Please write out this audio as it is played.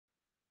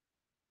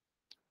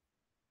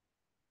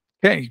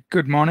Okay,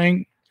 good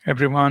morning,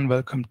 everyone.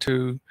 Welcome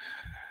to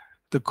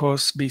the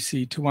course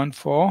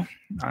BC214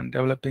 on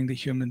developing the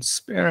human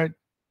spirit.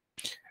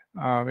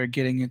 We're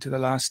getting into the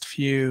last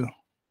few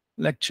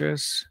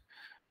lectures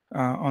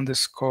on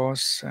this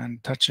course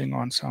and touching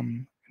on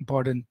some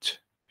important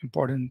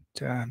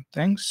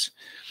things.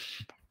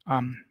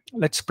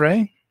 Let's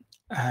pray,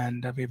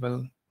 and we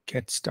will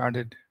get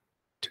started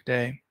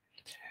today.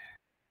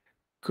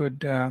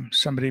 Could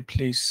somebody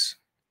please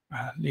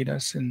lead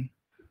us in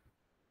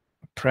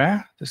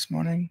prayer this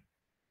morning?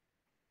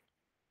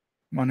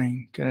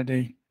 Morning,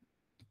 Kennedy.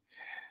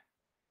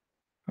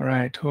 All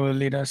right, who will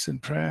lead us in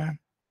prayer?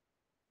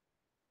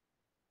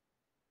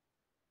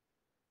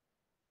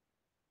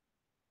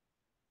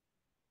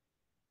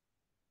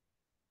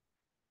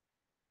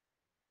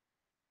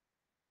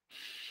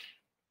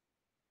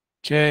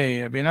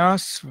 Okay,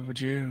 Abinas, would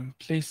you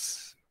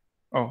please?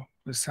 Oh,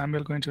 is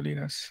Samuel going to lead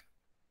us?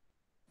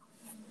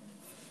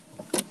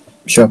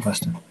 Sure,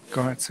 Pastor.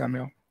 Go ahead,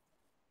 Samuel.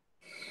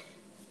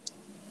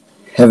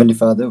 Heavenly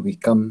Father, we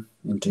come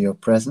into your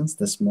presence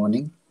this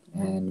morning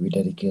and we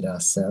dedicate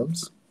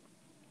ourselves.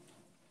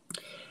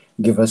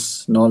 Give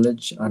us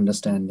knowledge,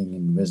 understanding,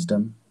 and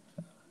wisdom.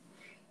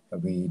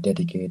 We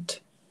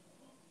dedicate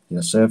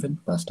your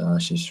servant, Pastor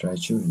Ashish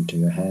Raichu, into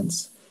your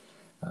hands.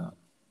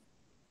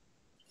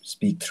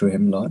 Speak through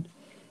him, Lord,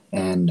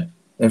 and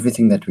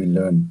everything that we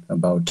learn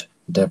about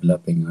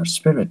developing our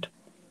spirit,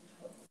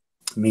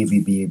 may we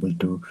be able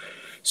to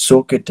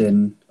soak it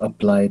in,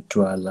 apply it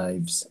to our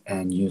lives,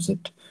 and use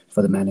it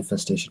for the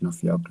manifestation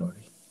of your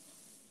glory.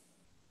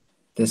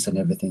 This and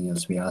everything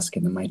else we ask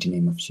in the mighty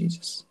name of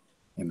Jesus.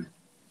 Amen.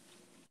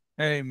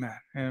 Amen.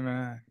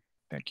 Amen.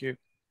 Thank you.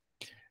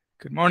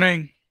 Good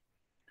morning.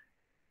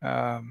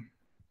 Good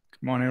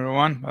morning,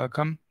 everyone.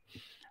 Welcome.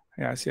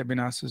 Yeah, I see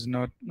Abinas is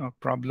no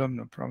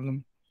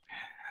problem.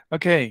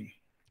 Okay,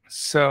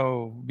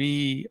 so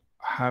we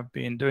have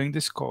been doing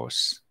this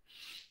course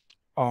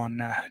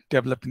on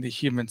developing the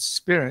human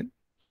spirit,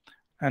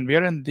 and we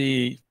are in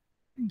the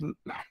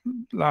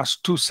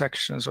last two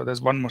sections, or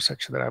there's one more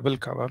section that I will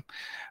cover,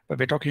 but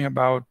we're talking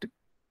about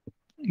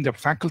the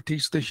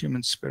faculties of the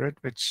human spirit,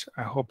 which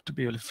I hope to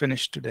be able to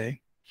finish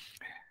today.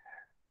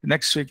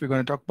 Next week, we're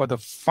going to talk about the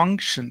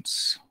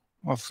functions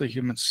of the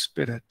human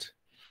spirit.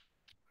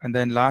 And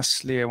then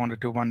lastly, I want to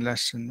do one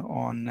lesson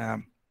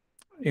on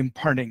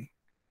imparting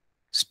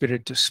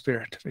spirit to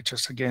spirit, which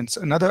is, again,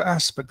 another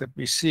aspect that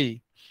we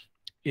see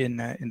in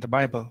the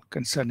Bible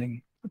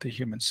concerning the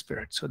human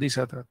spirit. So these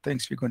are the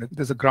things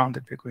there's a ground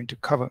that we're going to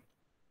cover.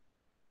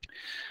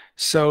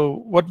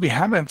 So what we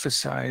have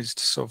emphasized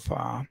so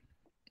far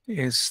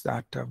is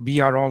that we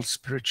are all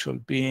spiritual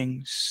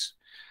beings,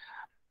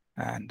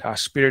 and our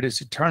spirit is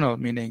eternal,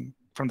 meaning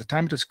from the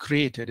time it was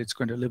created, it's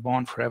going to live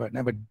on forever. It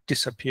never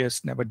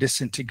disappears, never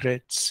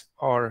disintegrates,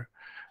 or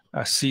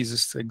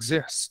ceases to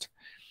exist.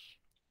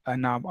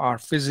 And now our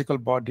physical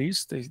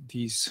bodies,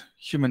 these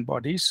human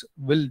bodies,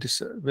 will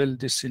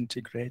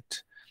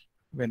disintegrate.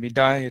 When we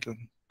die, it'll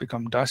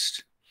become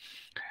dust.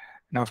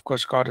 Now, of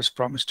course, God has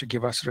promised to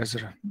give us as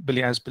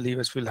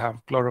believers, we'll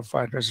have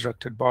glorified,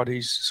 resurrected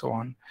bodies, so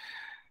on.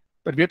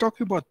 But we're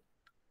talking about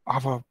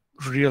our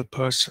real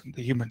person,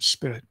 the human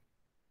spirit,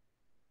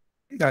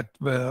 that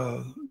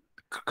will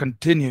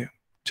continue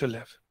to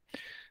live.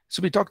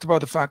 So we talked about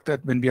the fact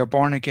that when we are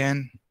born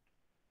again,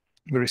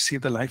 we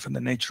receive the life and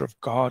the nature of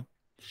God.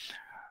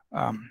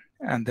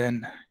 And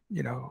then,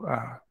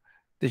 the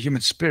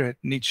human spirit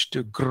needs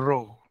to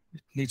grow.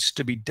 It needs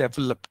to be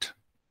developed.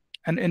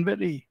 And in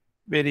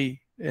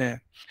there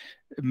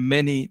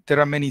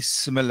are many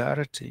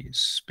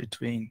similarities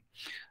between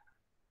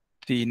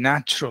the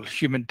natural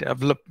human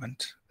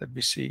development that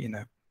we see in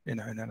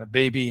a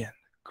baby and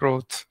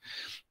growth,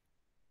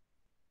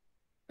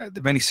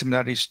 the many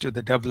similarities to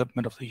the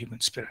development of the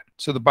human spirit.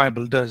 So the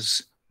Bible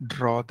does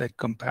draw that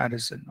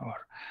comparison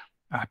or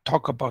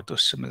talk about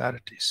those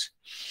similarities.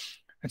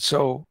 And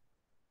so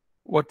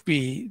what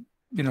we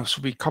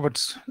covered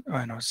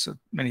so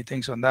many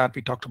things on that.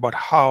 We talked about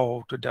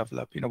how to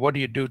develop, what do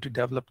you do to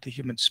develop the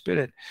human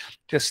spirit?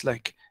 Just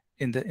like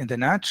in the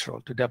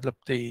natural, to develop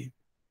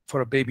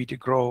for a baby to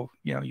grow,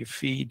 you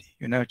feed,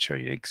 you nurture,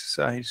 you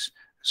exercise,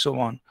 so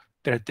on.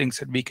 There are things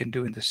that we can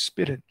do in the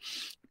spirit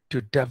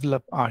to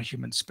develop our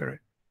human spirit.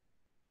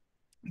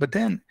 But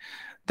then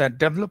that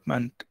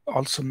development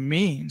also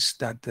means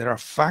that there are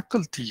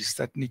faculties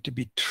that need to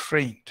be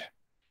trained.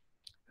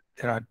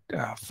 There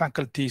are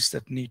faculties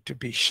that need to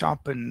be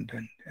sharpened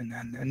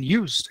and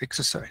used,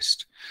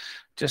 exercised.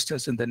 Just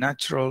as in the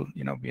natural,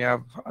 we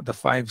have the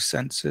five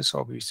senses,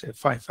 or we say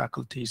five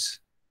faculties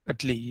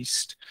at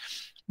least,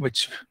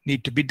 which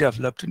need to be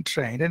developed and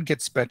trained, and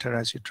gets better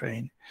as you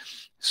train.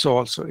 So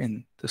also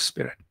in the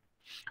spirit.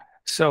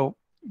 So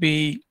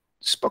we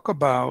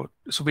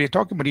are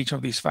talking about each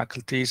of these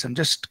faculties. I'm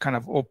just kind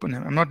of open.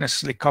 I'm not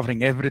necessarily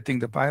covering everything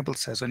the Bible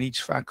says on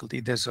each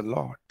faculty. There's a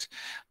lot.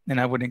 And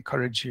I would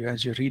encourage you,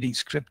 as you're reading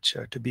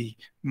scripture, to be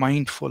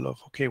mindful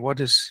of, okay, what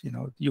is,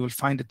 you will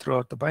find it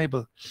throughout the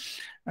Bible,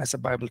 as the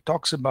Bible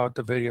talks about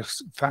the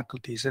various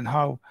faculties and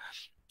how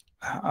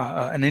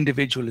an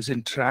individual is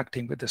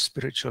interacting with the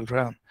spiritual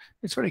realm,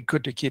 it's very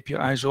good to keep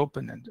your eyes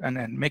open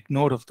and make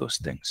note of those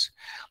things,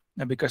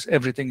 because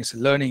everything is a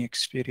learning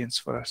experience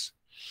for us.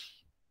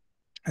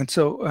 And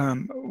so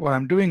what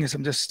I'm doing is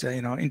I'm just,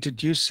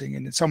 introducing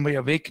and in some way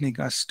awakening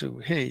us to,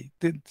 hey,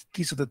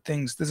 these are the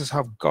things, this is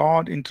how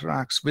God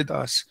interacts with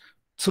us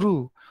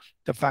through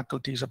the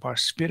faculties of our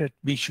spirit.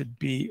 We should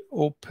be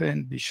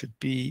open, we should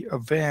be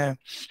aware,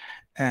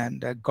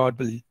 and God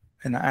will,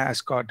 and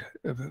as God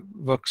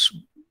works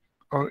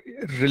or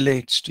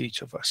relates to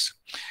each of us.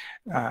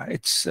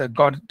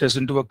 God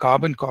doesn't do a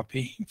carbon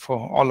copy for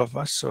all of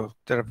us, so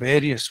there are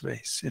various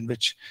ways in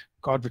which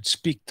God would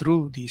speak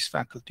through these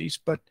faculties,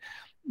 but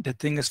the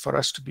thing is for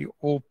us to be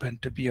open,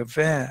 to be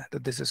aware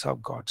that this is how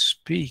God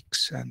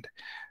speaks, and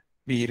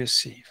we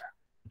receive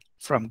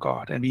from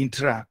God, and we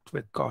interact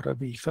with God, or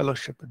we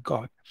fellowship with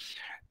God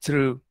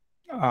through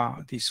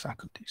these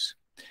faculties.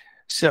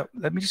 So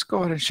let me just go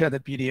ahead and share the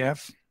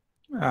PDF.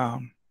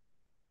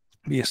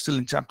 We are still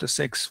in chapter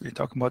 6. We're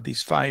talking about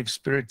these 5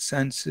 spirit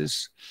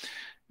senses.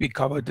 We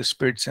covered the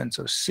spirit sense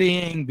of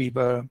seeing. We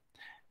were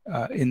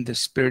in the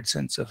spirit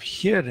sense of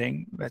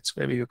hearing. That's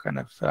where we were kind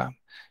of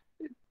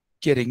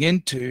getting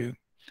into.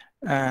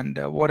 And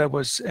what I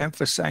was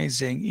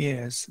emphasizing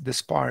is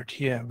this part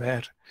here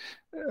where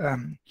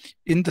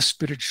in the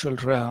spiritual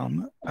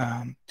realm,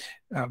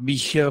 we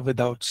hear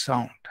without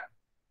sound.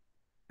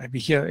 We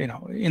hear,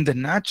 in the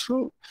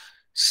natural,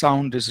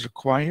 sound is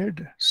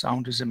required.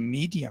 Sound is a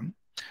medium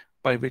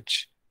by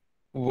which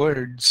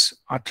words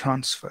are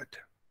transferred.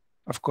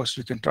 Of course,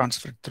 you can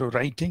transfer it through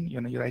writing.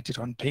 You write it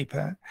on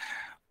paper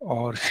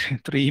or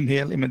through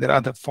email. I mean, there are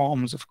other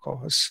forms, of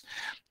course,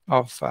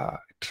 of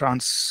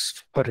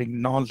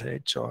transferring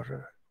knowledge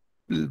or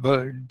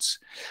words.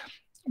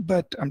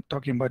 But I'm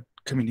talking about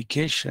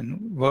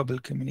communication, verbal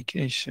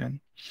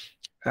communication.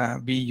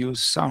 We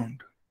use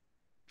sound.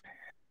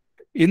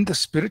 In the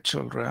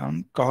spiritual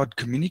realm, God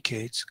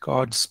communicates.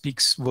 God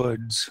speaks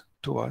words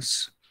to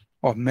us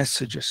or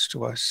messages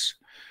to us.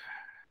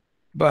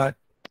 But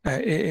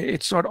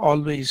it's not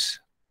always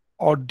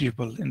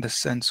audible in the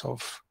sense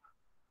of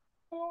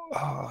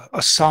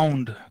a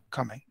sound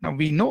coming. Now,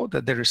 we know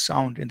that there is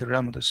sound in the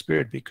realm of the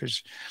spirit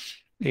because,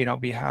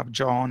 we have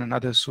John and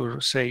others who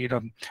say,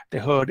 they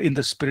heard in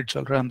the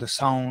spiritual realm the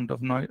sound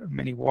of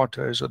many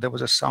waters, or there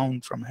was a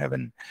sound from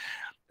heaven,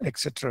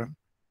 etc.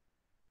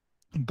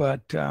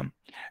 But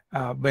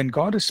when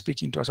God is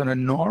speaking to us on a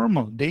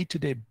normal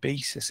day-to-day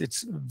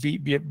basis,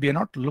 we are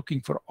not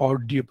looking for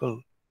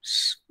audible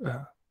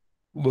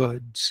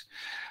words,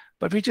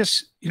 but we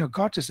just,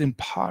 God just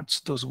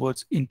imparts those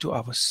words into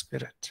our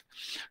spirit.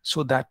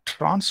 So that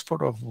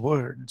transfer of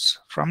words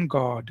from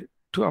God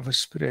to our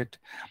spirit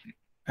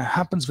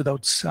happens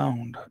without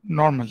sound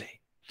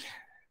normally.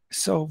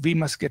 So we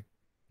must get,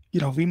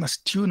 we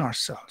must tune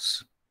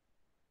ourselves.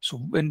 So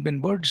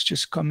when words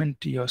just come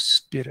into your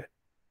spirit,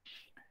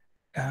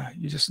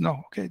 you just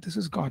know, okay, this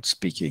is God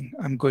speaking.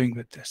 I'm going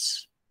with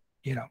this,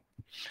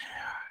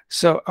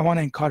 So I want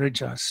to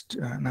encourage us.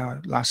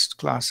 Now, last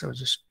class,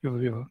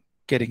 we were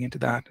getting into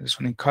that. I just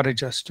want to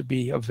encourage us to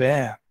be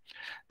aware.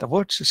 The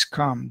words just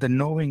come, the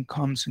knowing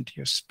comes into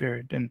your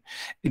spirit, and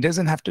it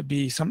doesn't have to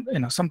be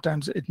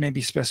sometimes it may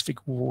be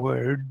specific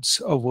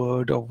words, a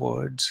word or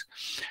words.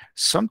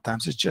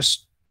 Sometimes it's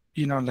just,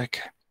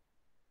 like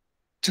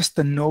just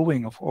the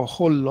knowing of a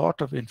whole lot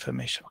of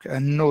information. Okay, I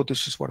know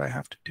this is what I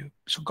have to do.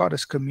 So God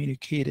has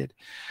communicated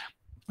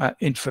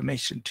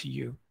information to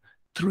you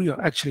through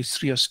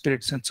your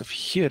spirit sense of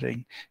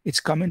hearing. It's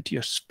come into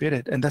your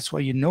spirit, and that's why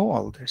you know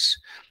all this.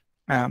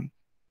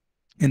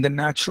 In the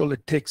natural,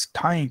 it takes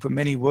time for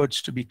many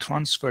words to be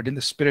transferred. In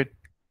the spirit,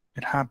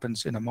 it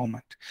happens in a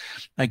moment.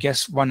 I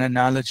guess one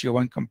analogy or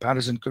one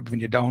comparison could be when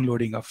you're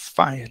downloading a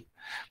file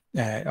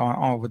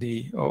over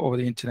the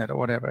internet or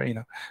whatever.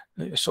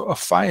 So a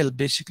file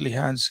basically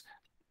has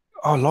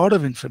a lot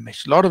of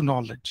information, a lot of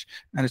knowledge,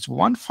 and it's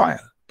one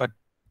file. But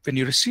when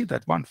you receive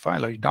that one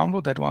file or you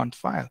download that one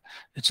file,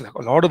 it's like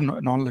a lot of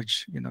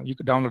knowledge. You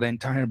could download an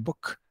entire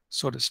book,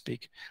 so to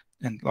speak,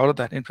 and a lot of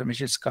that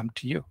information has come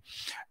to you.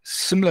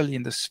 Similarly,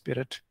 in the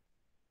spirit,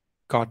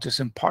 God just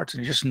imparts,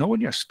 and you just know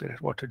in your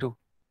spirit what to do,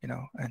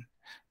 and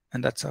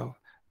that's how.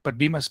 But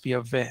we must be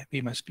aware. We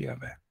must be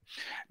aware.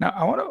 Now,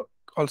 I want to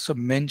also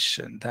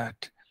mention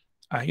that,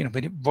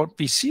 what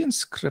we see in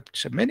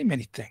Scripture, many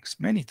things,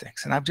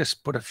 and I've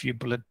just put a few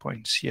bullet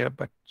points here,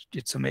 but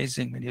it's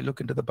amazing when you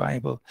look into the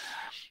Bible,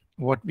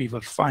 what we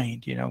will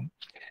find.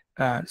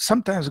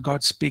 Sometimes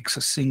God speaks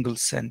a single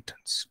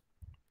sentence.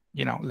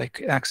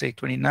 Like Acts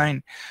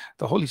 8:29,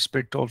 the Holy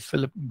Spirit told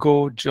Philip,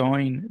 go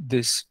join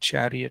this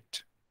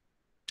chariot.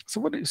 So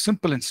what is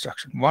simple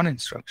instruction? One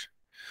instruction,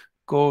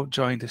 go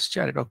join this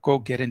chariot, or go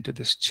get into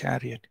this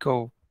chariot,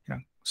 go,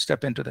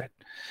 step into that.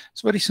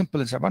 It's very simple.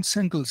 It's one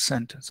single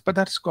sentence, but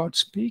that's God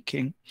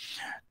speaking.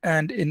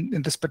 And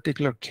in this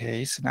particular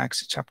case, in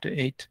Acts chapter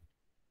 8,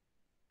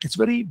 it's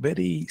very,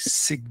 very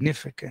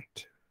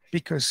significant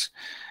because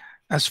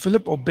as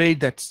Philip obeyed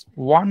that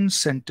one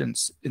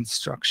sentence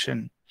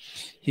instruction,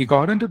 He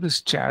got into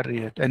this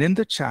chariot, and in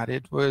the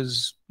chariot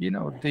was,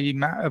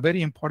 a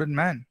very important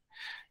man.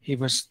 He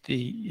was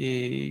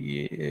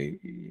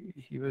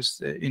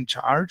in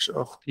charge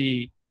of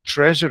the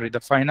treasury, the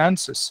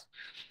finances,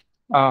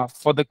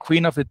 for the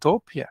Queen of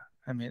Ethiopia.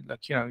 I mean,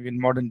 like, in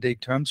modern day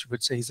terms, you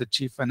would say he's a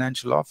chief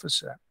financial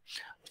officer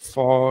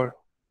for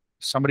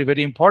somebody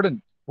very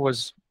important who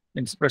was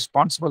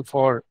responsible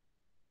for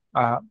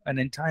an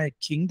entire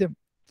kingdom.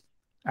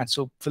 And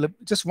so Philip,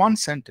 just one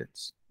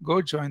sentence,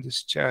 go join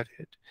this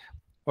chariot,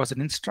 was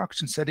an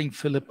instruction setting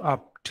Philip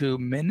up to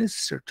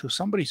minister to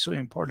somebody so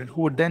important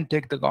who would then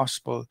take the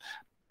gospel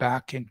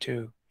back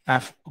into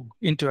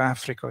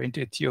Africa,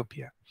 into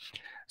Ethiopia.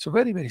 So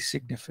very, very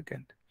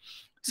significant.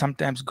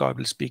 Sometimes God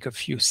will speak a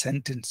few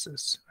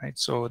sentences, right?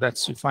 So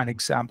that's, you find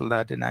example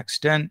that in Acts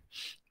 10,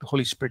 the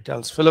Holy Spirit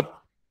tells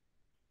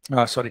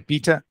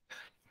Peter,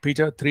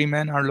 3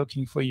 men are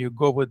looking for you.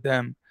 Go with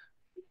them,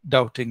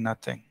 doubting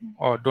nothing,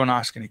 or don't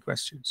ask any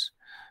questions.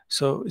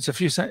 So it's a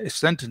few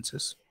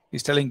sentences.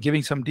 He's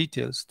giving some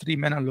details. 3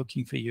 men are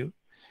looking for you.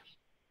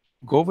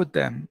 Go with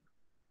them.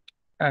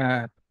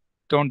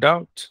 Don't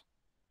doubt.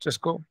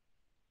 Just go.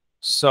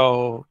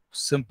 So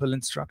simple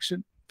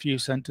instruction, few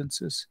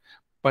sentences,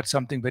 but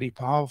something very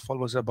powerful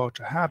was about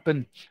to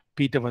happen.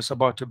 Peter was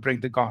about to bring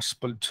the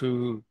gospel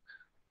to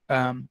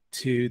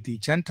the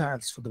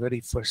Gentiles for the very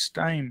first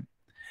time.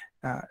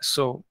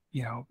 So,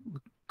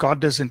 God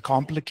doesn't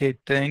complicate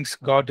things.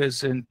 God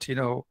doesn't, he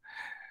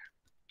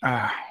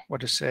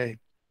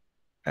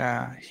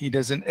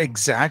doesn't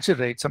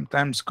exaggerate.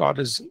 Sometimes God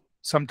is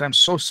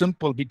so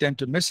simple, we tend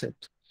to miss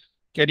it.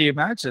 Can you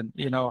imagine,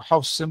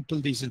 how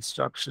simple these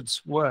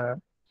instructions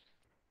were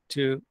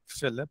to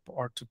Philip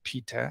or to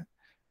Peter?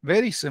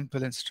 Very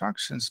simple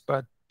instructions,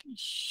 but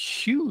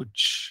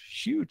huge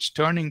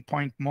turning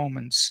point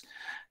moments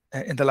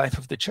in the life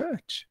of the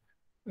church,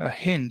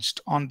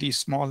 hinged on these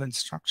small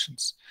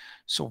instructions.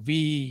 So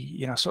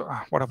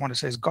what I want to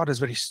say is God is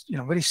very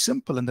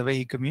simple in the way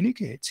he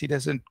communicates. He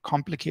doesn't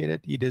complicate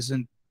it. He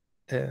doesn't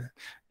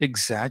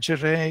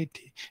exaggerate.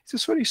 It's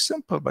just very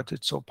simple, but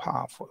it's so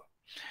powerful.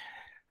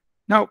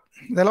 Now,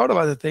 there are a lot of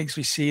other things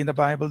we see in the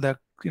Bible that,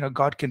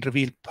 God can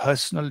reveal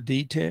personal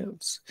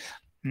details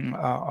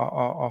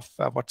of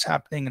what's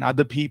happening in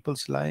other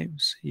people's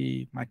lives.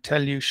 He might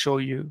tell you, show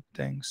you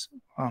things.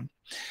 God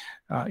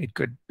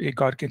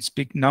can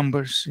speak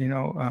numbers,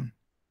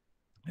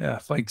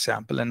 for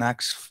example, in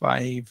Acts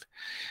 5.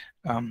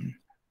 Let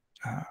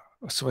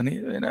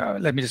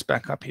me just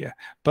back up here.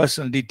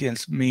 Personal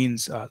details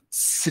means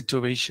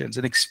situations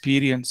and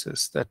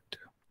experiences that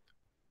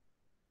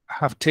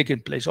have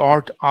taken place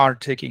or are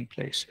taking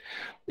place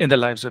in the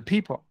lives of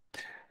people.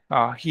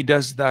 He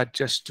does that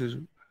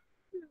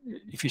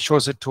if he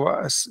shows it to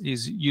us,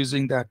 he's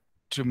using that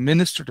to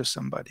minister to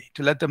somebody,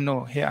 to let them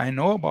know, hey, I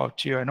know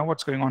about you. I know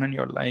what's going on in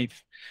your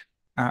life.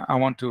 I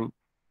want to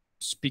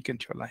speak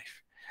into your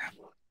life.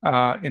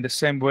 In the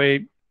same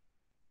way,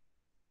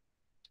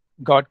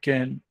 God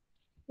can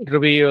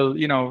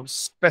reveal,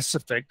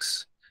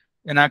 specifics.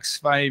 In Acts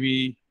 5,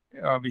 we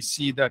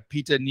see that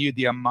Peter knew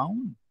the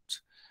amount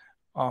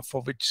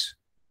for which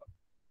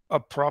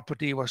a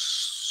property was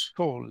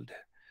sold,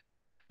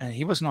 and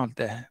he was not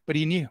there, but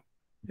he knew,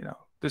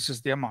 this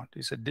is the amount.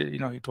 He said, he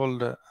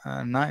told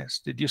Ananias,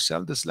 did you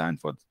sell this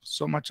land for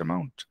so much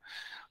amount?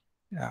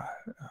 Yeah.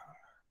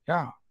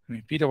 I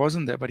mean, Peter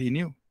wasn't there, but he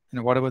knew,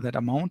 whatever that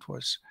amount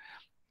was.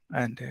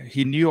 And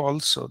he knew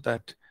also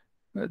that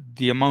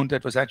the amount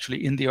that was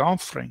actually in the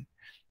offering,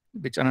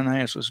 which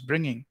Ananias was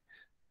bringing,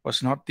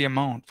 was not the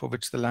amount for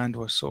which the land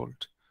was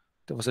sold.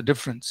 There was a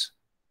difference.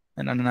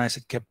 And Ananias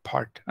had kept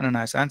part.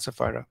 Ananias and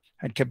Sapphira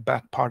had kept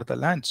back part of the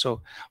land.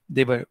 So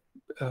they were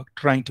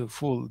trying to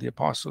fool the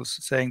apostles,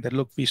 saying that,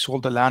 look, we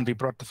sold the land, we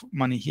brought the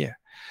money here.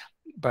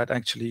 But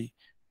actually,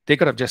 they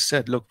could have just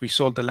said, look, we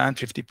sold the land,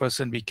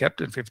 50% we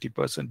kept and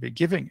 50% we're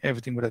giving.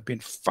 Everything would have been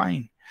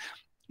fine.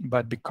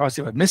 But because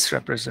they were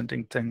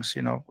misrepresenting things,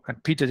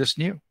 and Peter just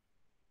knew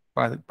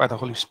by the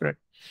Holy Spirit.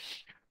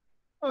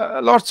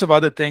 Lots of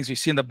other things we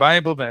see in the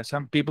Bible where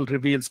some people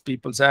reveals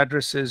people's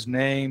addresses,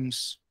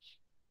 names,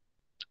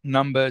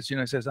 numbers.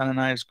 It says,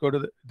 Ananias,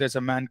 there's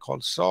a man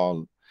called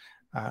Saul.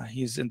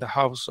 He's in the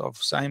house of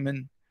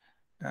Simon.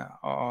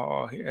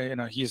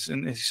 He's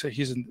in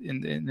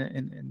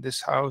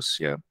this house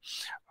here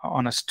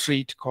on a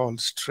street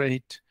called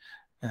Straight.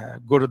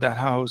 Go to that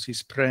house,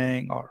 he's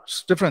praying, or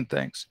different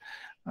things.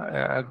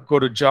 Go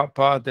to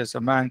Joppa, there's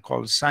a man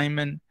called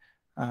Simon.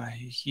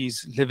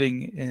 He's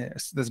living,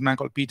 there's a man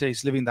called Peter,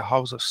 he's living in the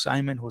house of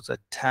Simon, who's a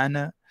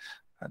tanner.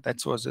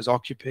 That was his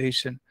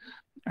occupation.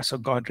 So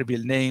God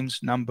revealed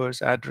names,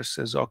 numbers,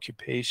 addresses,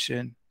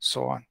 occupation,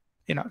 so on.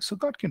 So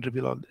God can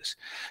reveal all this.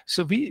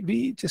 So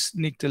we just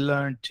need to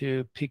learn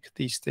to pick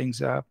these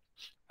things up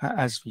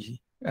as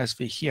we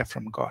hear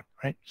from God,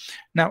 right?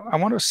 Now, I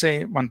want to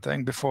say one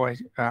thing before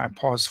I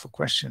pause for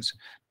questions,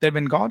 that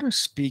when God is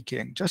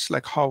speaking, just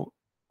like how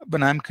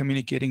when I'm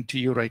communicating to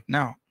you right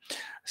now,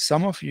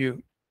 some of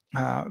you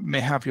may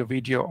have your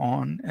video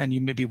on and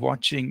you may be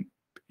watching,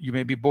 you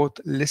may be both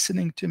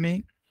listening to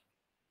me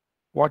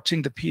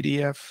watching the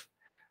PDF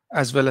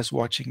as well as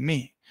watching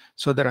me.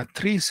 So there are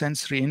 3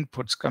 sensory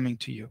inputs coming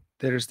to you.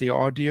 There is the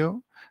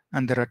audio,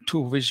 and there are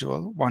 2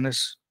 visual. One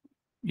is,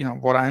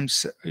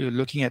 what you're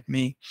looking at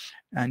me,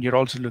 and you're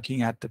also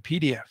looking at the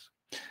PDF.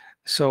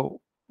 So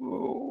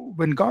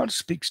when God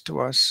speaks to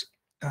us,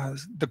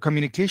 the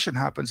communication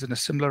happens in a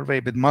similar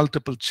way with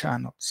multiple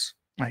channels,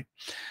 right?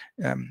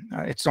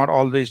 It's not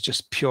always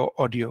just pure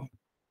audio.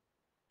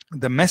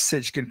 The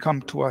message can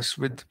come to us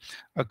with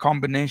a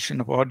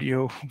combination of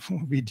audio,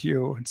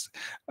 video, and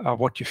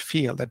what you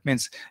feel. That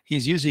means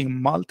he's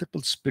using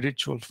multiple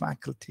spiritual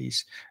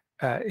faculties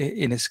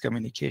in his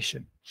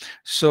communication.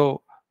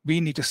 So we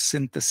need to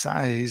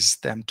synthesize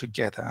them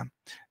together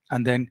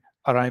and then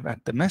arrive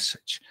at the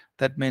message.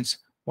 That means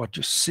what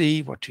you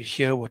see, what you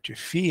hear, what you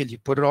feel, you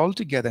put it all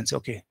together and say,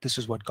 okay, this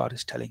is what God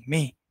is telling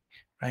me,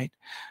 right?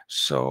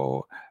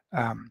 So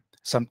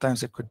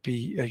sometimes it could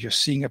be you're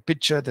seeing a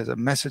picture, there's a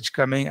message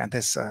coming, and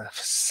there's a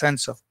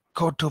sense of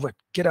go do it,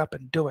 get up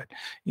and do it.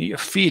 You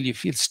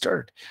feel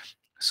stirred.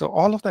 So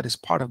all of that is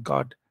part of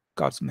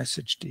God's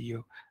message to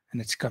you, and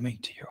it's coming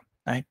to you,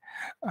 right?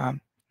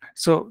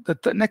 So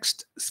the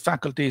next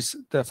faculty is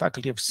the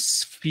faculty of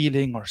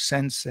feeling or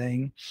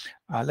sensing.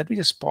 Let me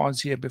just pause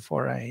here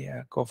before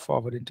I go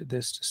forward into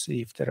this to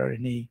see if there are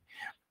any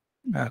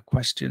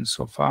questions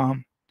so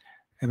far.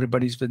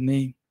 Everybody's with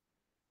me.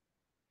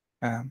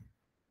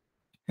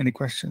 Any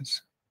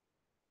questions?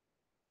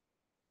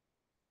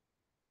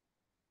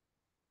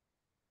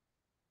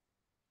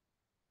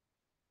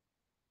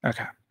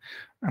 Okay,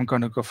 I'm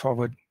going to go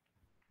forward.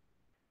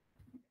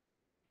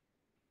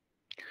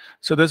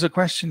 So there's a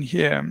question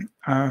here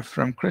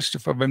from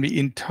Christopher. When we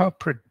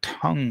interpret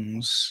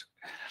tongues,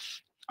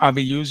 are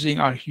we using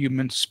our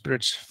human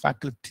spirit's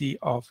faculty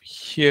of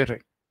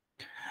hearing?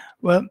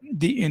 Well,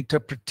 the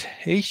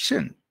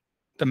interpretation,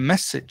 the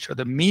message or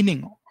the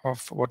meaning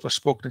of what was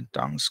spoken in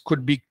tongues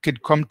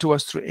could come to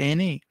us through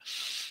any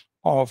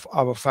of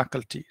our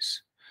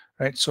faculties,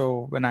 right?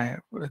 So when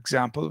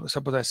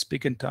suppose I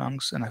speak in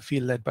tongues and I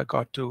feel led by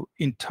God to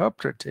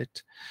interpret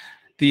it,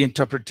 the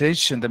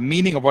interpretation, the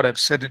meaning of what I've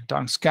said in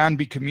tongues can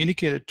be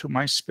communicated to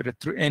my spirit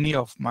through any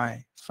of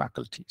my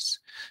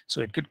faculties.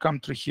 So it could come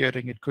through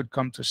hearing, it could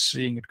come through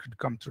seeing, it could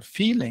come through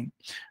feeling,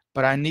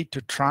 but I need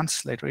to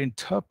translate or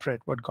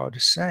interpret what God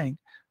is saying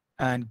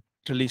and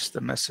release the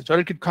message. Or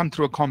it could come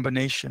through a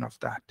combination of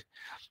that.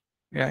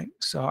 Yeah.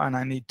 So, and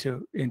I need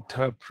to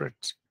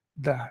interpret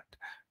that.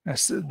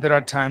 There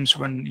are times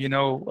when,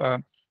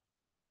 in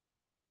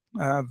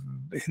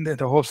the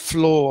whole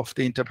flow of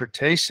the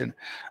interpretation,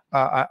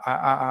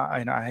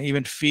 I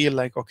even feel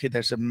like, okay,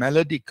 there's a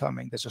melody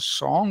coming, there's a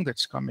song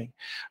that's coming,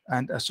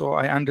 and so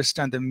I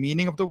understand the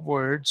meaning of the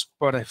words,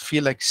 but I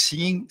feel like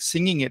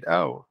singing it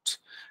out,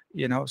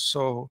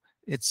 So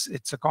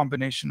it's a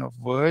combination of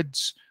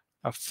words,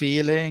 of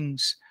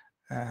feelings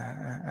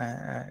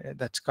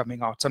that's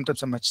coming out.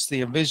 Sometimes I might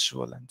see a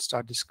visual and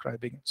start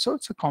describing it. So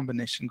it's a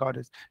combination. God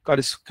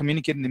is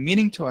communicating the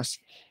meaning to us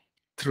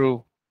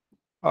through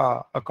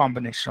a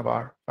combination of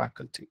our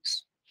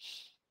faculties.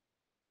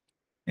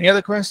 Any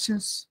other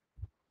questions?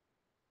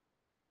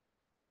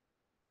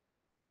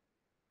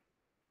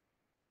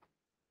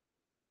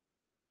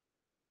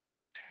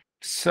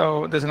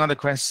 So there's another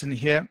question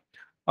here.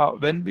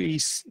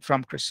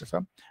 From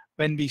Christopher,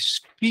 when we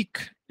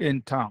speak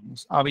in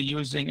tongues, are we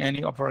using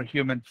any of our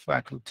human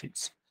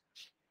faculties?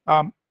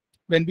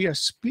 When we are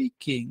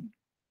speaking,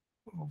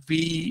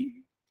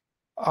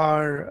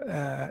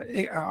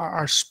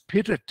 our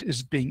spirit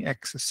is being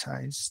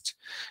exercised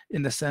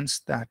in the sense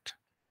that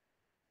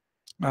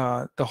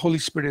the Holy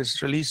Spirit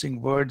is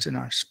releasing words in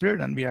our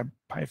spirit, and we are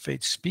by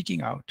faith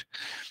speaking out,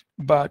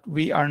 but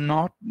we are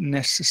not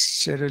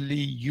necessarily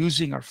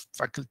using our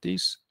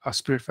faculties, our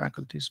spirit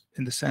faculties,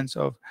 in the sense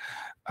of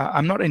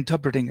I'm not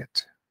interpreting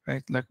it,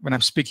 right? Like when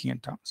I'm speaking in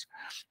tongues,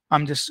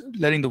 I'm just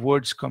letting the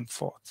words come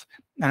forth,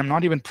 and I'm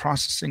not even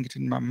processing it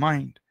in my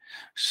mind.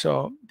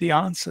 So the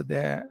answer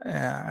there,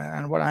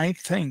 and what I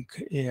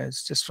think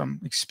is just from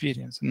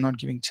experience, I'm not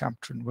giving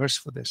chapter and verse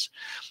for this,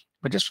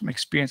 but just from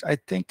experience, I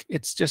think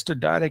it's just a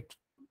direct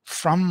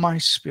from my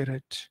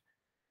spirit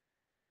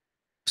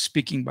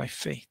speaking by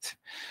faith.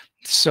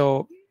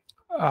 So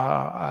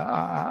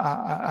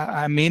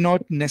I may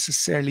not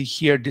necessarily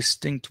hear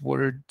distinct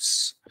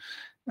words.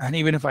 And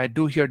even if I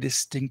do hear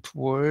distinct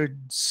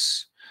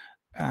words,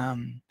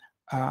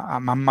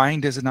 my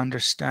mind doesn't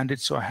understand it,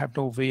 so I have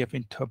no way of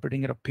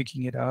interpreting it or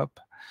picking it up.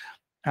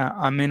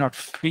 I may not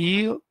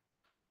feel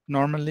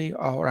normally,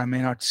 or I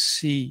may not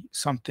see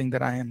something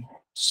that I am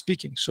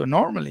speaking. So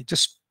normally,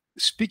 just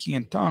speaking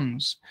in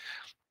tongues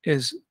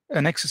is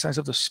an exercise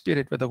of the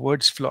spirit where the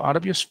words flow out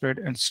of your spirit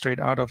and straight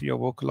out of your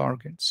vocal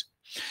organs.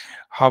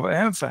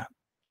 However,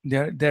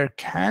 there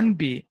can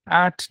be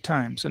at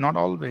times, and not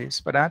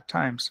always, but at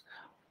times,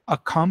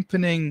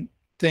 accompanying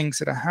things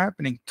that are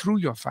happening through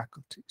your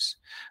faculties.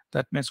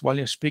 That means while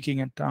you're speaking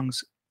in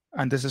tongues,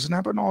 and this doesn't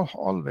happen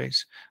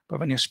always, but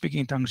when you're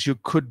speaking in tongues, you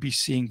could be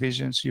seeing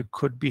visions, you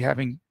could be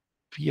having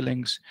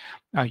feelings,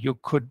 you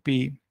could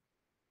be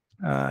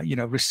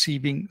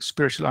receiving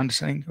spiritual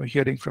understanding or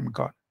hearing from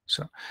God.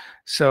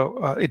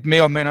 So it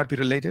may or may not be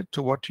related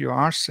to what you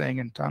are saying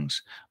in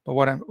tongues. But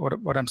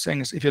what I'm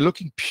saying is, if you're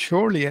looking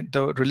purely at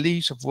the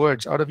release of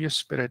words out of your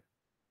spirit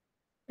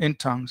in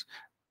tongues,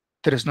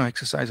 there is no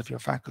exercise of your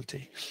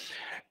faculty,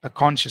 a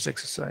conscious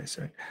exercise.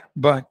 Right?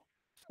 But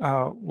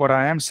what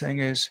I am saying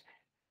is,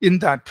 in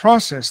that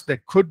process,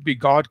 there could be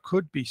God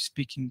could be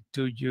speaking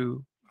to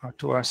you,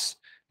 to us,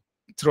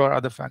 through our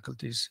other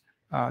faculties,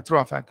 through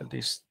our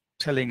faculties,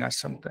 telling us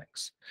some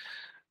things.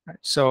 Right?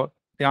 So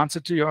the answer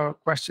to your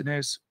question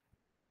is,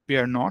 we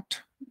are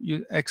not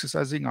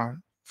exercising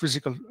our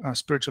physical,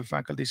 spiritual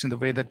faculties in the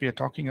way that we are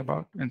talking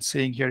about and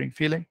seeing, hearing,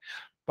 feeling,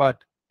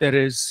 but there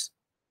is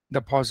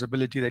the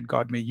possibility that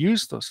God may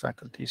use those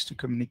faculties to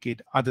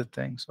communicate other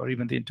things or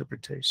even the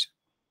interpretation.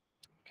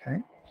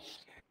 Okay.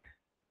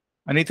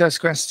 Anita's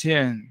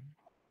question,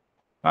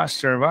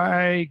 Pastor,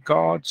 why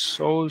God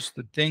shows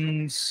the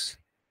things,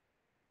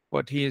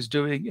 what he is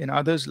doing in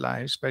others'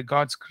 lives? By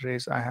God's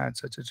grace, I had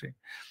such a dream.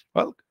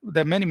 Well,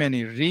 there are many,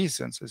 many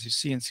reasons, as you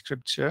see in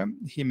scripture.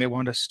 He may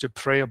want us to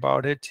pray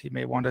about it. He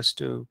may want us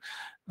to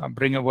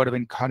bring a word of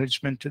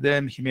encouragement to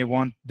them. He may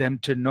want them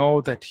to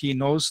know that he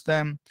knows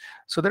them.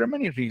 So there are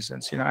many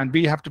reasons, and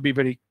we have to be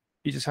we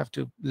just have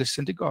to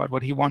listen to God,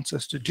 what he wants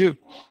us to do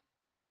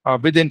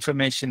with the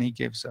information he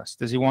gives us.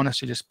 Does he want us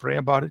to just pray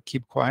about it,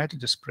 keep quiet and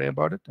just pray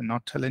about it and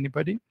not tell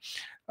anybody?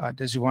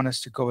 Does he want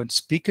us to go and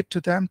speak it to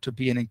them, to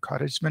be an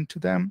encouragement to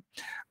them?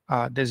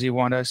 Does he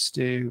want us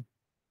to,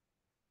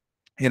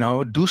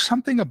 do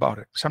something about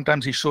it?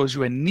 Sometimes he shows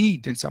you a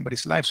need in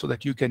somebody's life so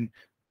that you can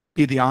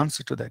be the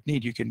answer to that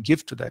need. You can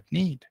give to that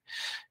need.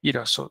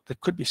 So there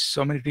could be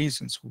so many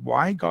reasons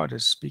why God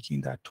is speaking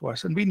that to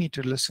us. And we need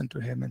to listen to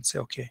him and say,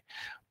 okay,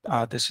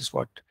 this is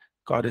what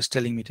God is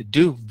telling me to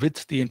do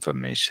with the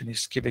information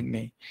he's giving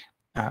me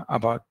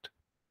about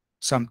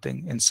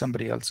something in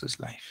somebody else's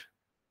life.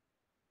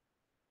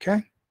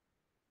 Okay.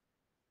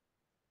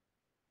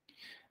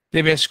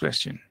 Previous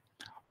question.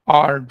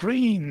 Are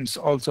dreams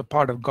also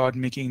part of God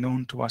making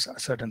known to us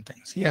certain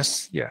things?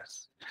 Yes,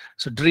 yes.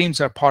 So dreams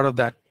are part of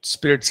that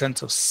spirit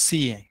sense of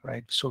seeing,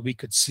 right? So we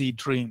could see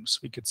dreams,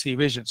 we could see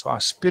visions. So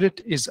our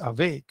spirit is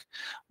awake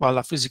while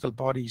our physical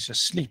body is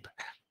asleep.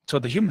 So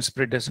the human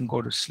spirit doesn't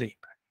go to sleep,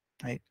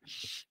 right?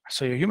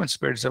 So your human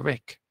spirit is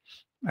awake.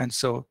 And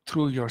so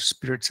through your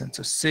spirit sense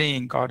of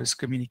seeing, God is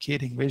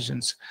communicating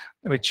visions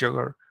which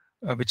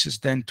is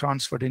then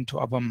transferred into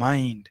our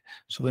mind.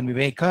 So when we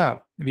wake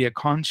up, we are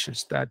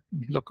conscious that,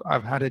 look,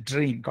 I've had a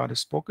dream. God has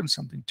spoken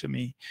something to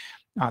me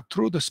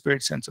through the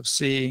spirit sense of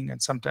seeing.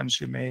 And sometimes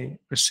you may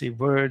receive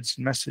words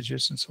and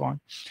messages and so on.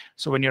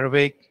 So when you're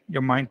awake,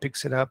 your mind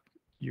picks it up,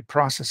 you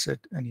process it,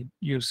 and you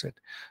use it.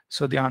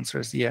 So the answer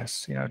is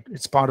yes.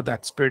 It's part of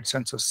that spirit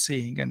sense of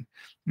seeing. And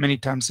many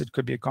times it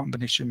could be a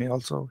combination. You may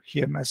also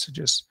hear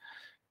messages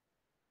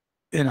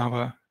in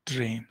our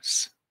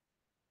dreams,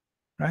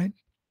 right?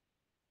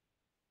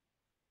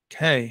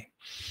 Okay,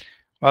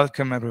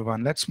 welcome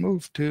everyone. Let's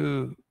move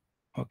to,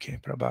 okay,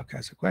 Prabhak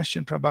has a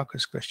question.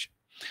 Prabhaka's question.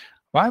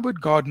 Why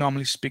would God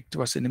normally speak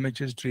to us in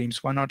images,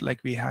 dreams? Why not like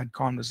we had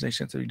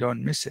conversations so we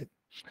don't miss it?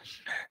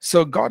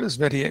 So God is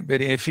very,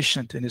 very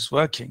efficient in his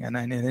working. And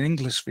in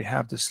English, we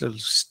have this little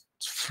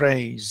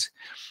phrase,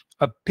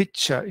 a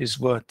picture is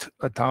worth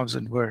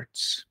 1,000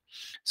 words.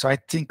 So I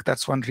think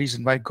that's one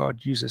reason why God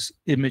uses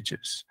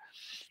images,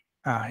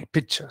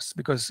 pictures,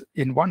 because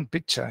in one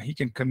picture, he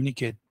can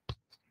communicate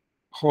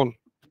whole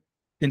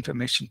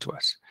information to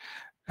us.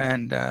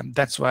 And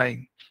that's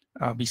why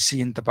we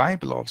see in the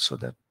Bible also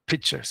that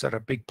pictures are a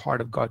big part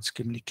of God's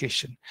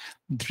communication.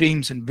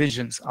 Dreams and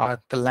visions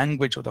are the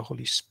language of the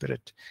Holy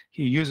Spirit.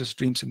 He uses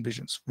dreams and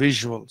visions,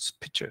 visuals,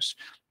 pictures,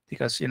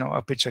 because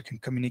a picture can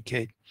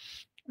communicate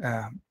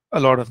a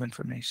lot of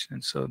information.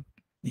 And so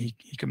he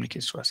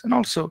communicates to us. And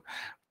also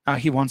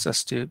he wants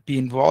us to be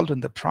involved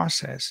in the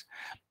process.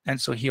 And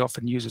so he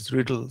often uses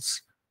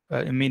riddles,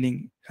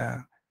 meaning,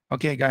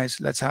 okay,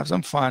 guys, let's have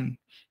some fun,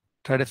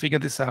 try to figure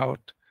this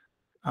out,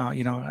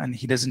 and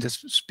he doesn't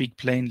just speak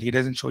plainly. He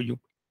doesn't show you,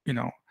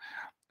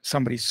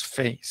 somebody's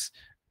face,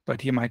 but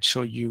he might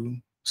show you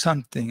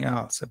something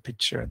else, a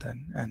picture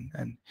then.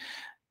 And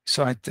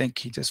so I think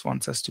he just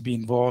wants us to be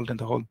involved in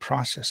the whole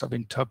process of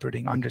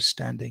interpreting,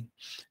 understanding,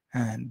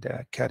 and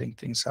carrying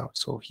things out.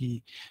 So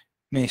he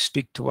may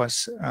speak to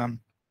us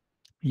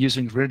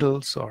using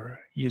riddles or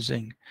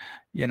using,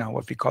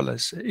 what we call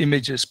as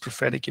images,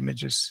 prophetic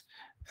images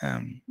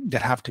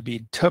that have to be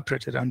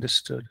interpreted,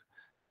 understood.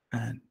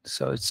 And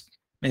so it's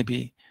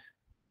maybe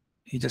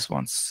he just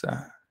wants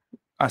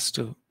us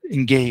to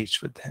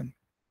engage with him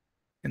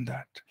in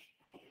that.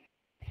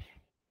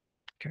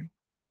 Okay.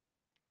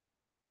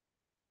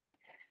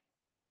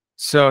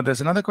 So there's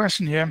another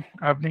question here,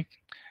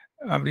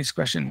 Avni's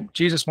question.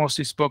 Jesus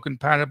mostly spoke in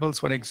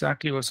parables. What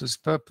exactly was his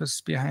purpose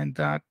behind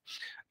that?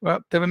 Well,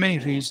 there were many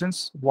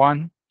reasons.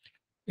 One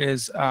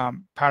is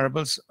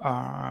parables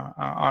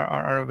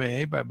are a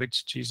way by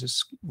which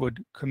Jesus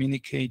would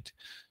communicate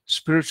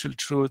spiritual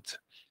truth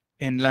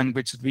in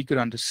language that we could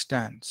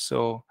understand.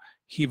 So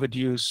he would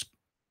use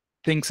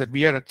things that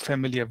we are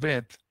familiar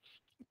with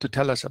to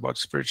tell us about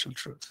spiritual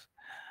truth.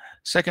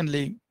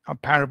 Secondly,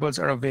 parables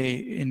are a way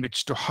in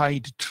which to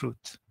hide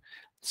truth.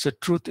 So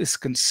truth is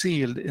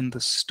concealed in the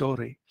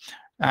story.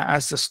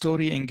 As the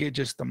story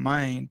engages the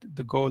mind,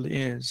 the goal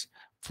is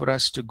for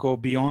us to go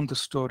beyond the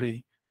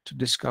story to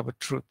discover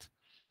truth.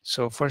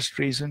 So first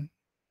reason,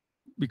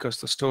 because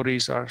the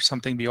stories are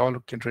something we all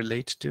can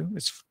relate to.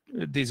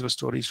 These were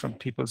stories from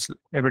people's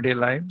everyday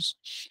lives.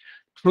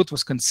 Truth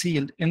was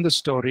concealed in the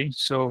story.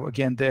 So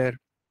again, there,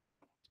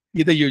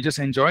 either you just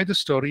enjoy the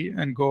story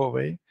and go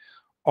away,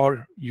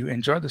 or you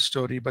enjoy the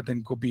story, but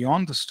then go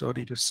beyond the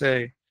story to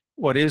say,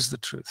 what is the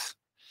truth?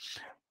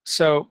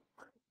 So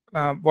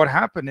what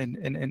happened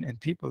in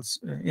people's,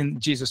 in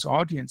Jesus'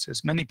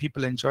 audiences, many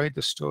people enjoyed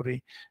the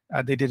story.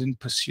 They didn't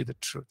pursue the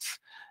truth,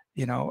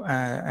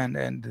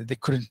 and they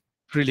couldn't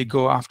really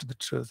go after the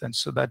truth. And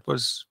so that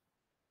was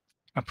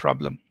a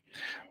problem.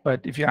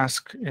 But if you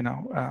ask,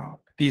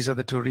 these are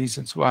the two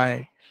reasons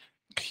why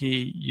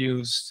he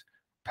used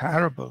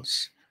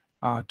parables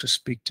to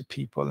speak to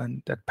people,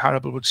 and that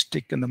parable would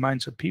stick in the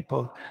minds of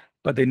people,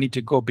 but they need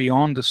to go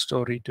beyond the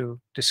story to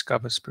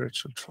discover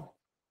spiritual truth.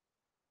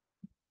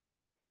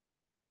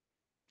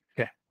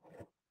 Okay.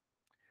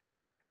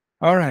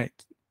 All right.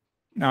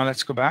 Now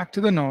let's go back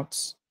to the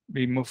notes.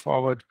 We move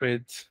forward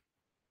with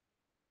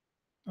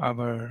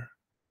our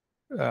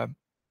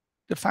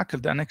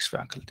the next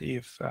faculty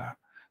of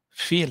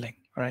feeling.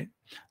 Right.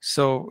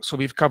 So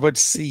we've covered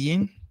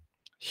seeing,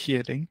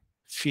 hearing,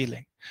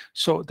 feeling.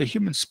 So the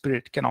human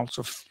spirit can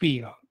also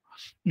feel.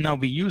 Now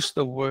we use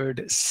the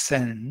word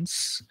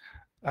sense,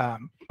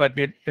 but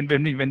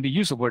when we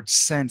use the word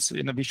sense,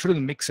 we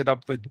shouldn't mix it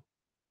up with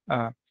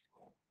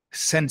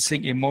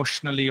sensing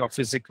emotionally or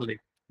physically,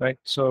 right?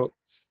 So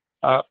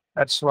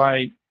that's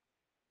why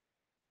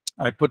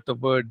I put the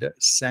word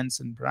sense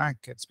in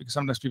brackets, because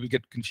sometimes people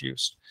get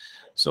confused.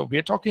 So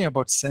we're talking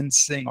about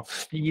sensing or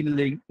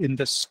feeling in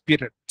the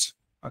spirit,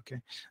 okay?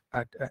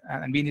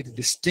 And we need to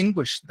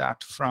distinguish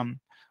that from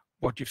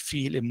what you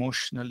feel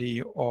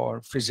emotionally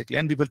or physically.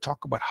 And we will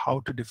talk about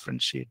how to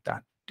differentiate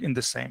that in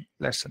the same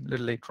lesson a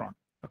little later on,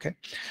 okay?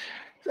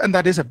 And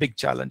that is a big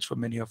challenge for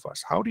many of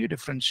us. How do you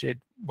differentiate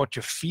what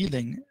you're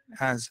feeling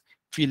as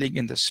feeling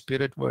in the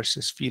spirit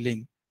versus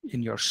feeling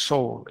in your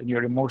soul, in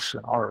your emotion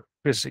or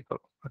physical,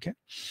 okay?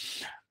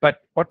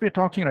 But what we're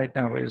talking right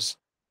now is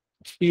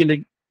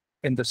feeling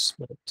in the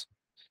spirit.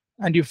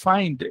 And you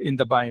find in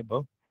the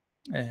Bible,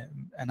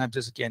 and I've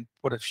just again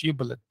put a few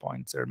bullet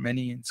points, there are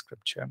many in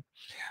scripture,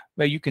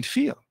 where you can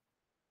feel.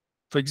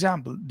 For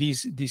example, some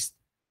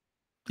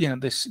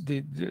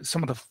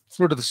of the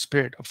fruit of the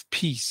spirit of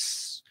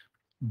peace,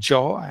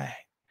 joy,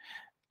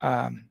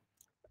 and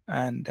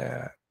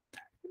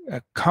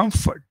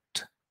comfort.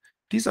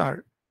 These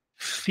are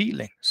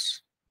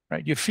feelings,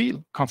 right? You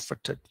feel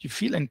comforted, you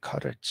feel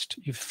encouraged,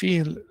 you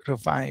feel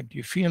revived,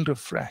 you feel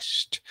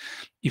refreshed,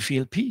 you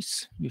feel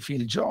peace, you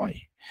feel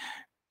joy.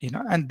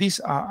 And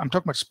these are, I'm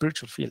talking about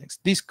spiritual feelings.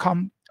 These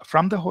come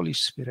from the Holy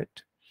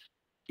Spirit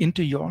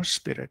into your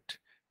spirit.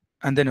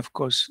 And then, of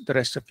course, the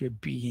rest of your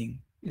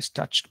being is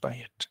touched by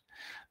it.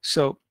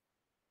 So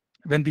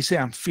when we say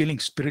I'm feeling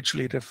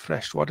spiritually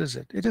refreshed, what is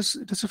it? It is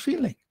a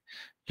feeling.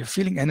 You're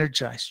feeling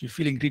energized, you're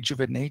feeling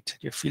rejuvenated,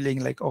 you're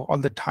feeling like, oh, all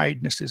the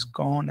tiredness is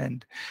gone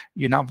and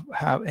you now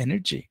have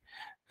energy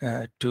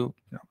to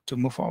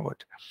move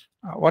forward.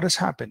 What has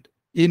happened?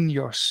 In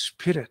your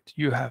spirit,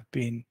 you have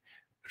been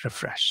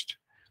refreshed.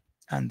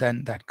 And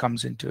then that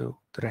comes into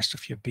the rest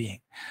of your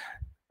being.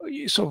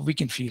 So we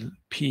can feel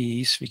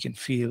peace, we can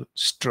feel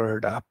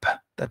stirred up.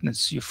 That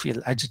means you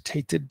feel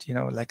agitated,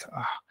 like,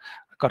 I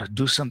got to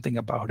do something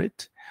about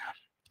it.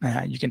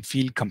 You can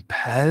feel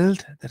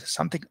compelled. There is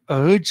something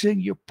urging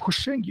you,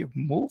 pushing you,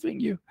 moving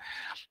you.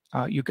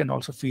 You can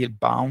also feel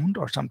bound,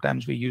 or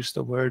sometimes we use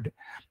the word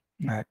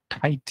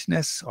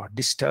tightness or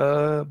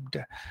disturbed.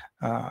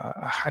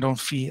 I don't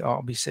feel,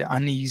 or we say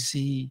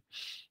uneasy.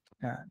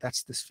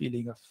 That's this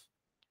feeling of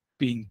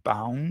being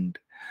bound,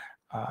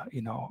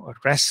 or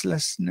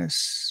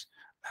restlessness.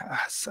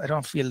 I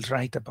don't feel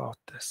right about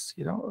this.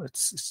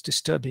 It's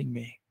disturbing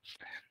me.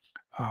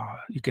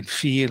 You can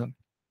feel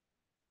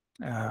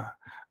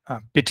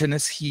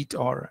bitterness, heat,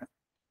 or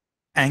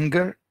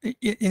anger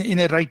in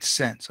a right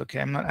sense. Okay,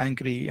 I'm not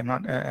angry. I'm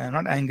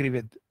not angry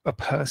with a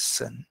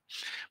person,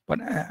 but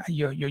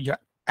you're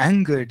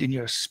angered in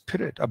your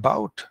spirit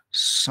about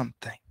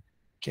something.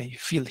 Okay, you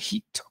feel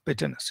heat,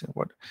 bitterness.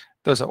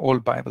 Those are all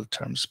Bible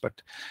terms,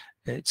 but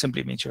it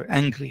simply means you're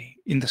angry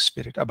in the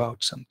spirit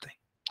about something.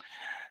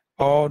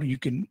 Or you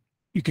can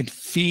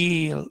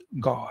feel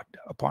God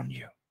upon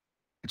you.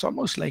 It's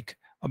almost like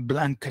a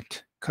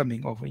blanket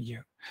coming over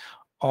you,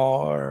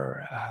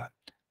 or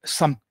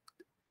some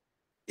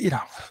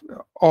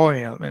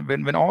oil.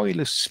 When oil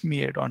is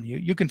smeared on you,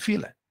 you can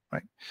feel it,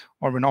 right?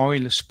 Or when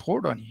oil is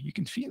poured on you, you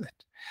can feel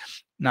it.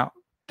 Now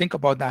think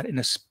about that in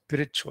a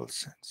spiritual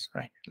sense,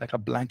 right? Like a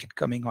blanket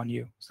coming on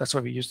you. So that's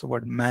why we use the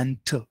word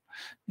mantle.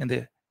 In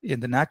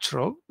the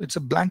natural, it's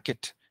a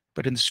blanket,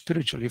 but in the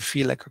spiritual, you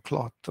feel like a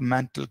cloth, the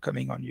mantle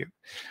coming on you.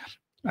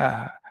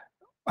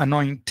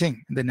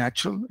 anointing. In the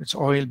natural, it's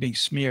oil being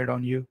smeared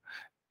on you.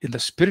 In the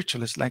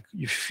spiritual, it's like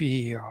you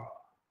feel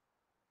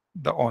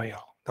the oil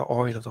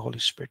of the Holy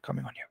Spirit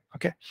coming on you.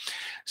 Okay,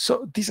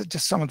 so these are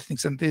just some of the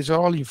things, and these are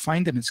all, you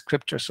find them in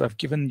Scripture. So I've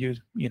given you,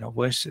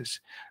 verses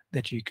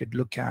that you could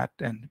look at,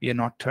 and we are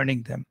not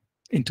turning them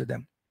into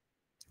them.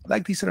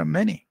 Like these are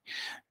many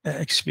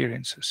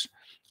experiences.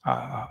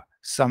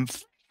 Some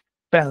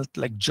felt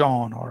like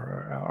John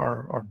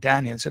or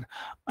Daniel said,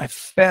 I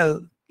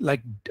felt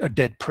like a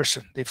dead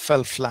person. They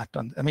fell flat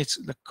on. I mean, it's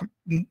like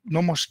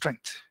no more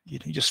strength. You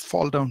just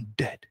fall down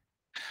dead.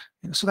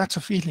 So that's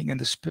a feeling in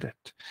the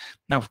spirit.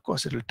 Now, of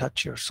course, it'll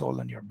touch your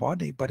soul and your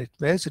body, but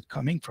where's it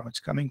coming from?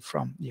 It's coming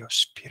from your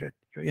spirit,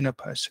 your inner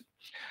person.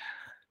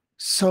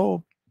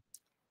 So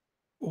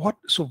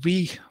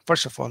we,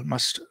 first of all,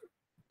 must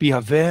be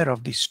aware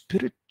of the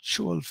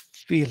spiritual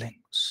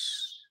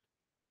feelings,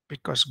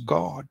 because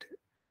God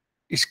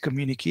is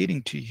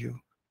communicating to you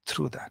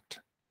through that.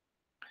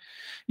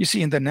 You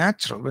see, in the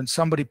natural, when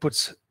somebody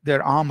puts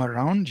their arm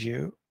around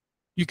you,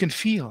 you can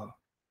feel,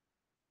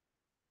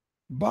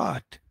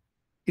 but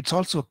it's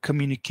also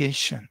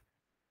communication.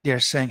 They're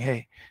saying,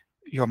 hey,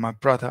 you're my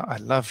brother, I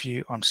love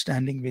you, I'm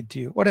standing with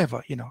you,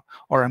 whatever,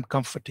 or I'm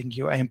comforting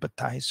you, I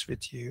empathize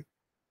with you.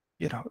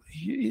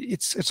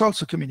 It's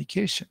also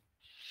communication.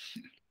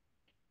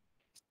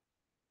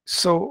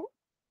 So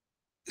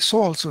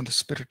also in the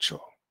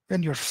spiritual,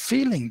 when you're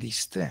feeling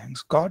these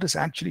things, God is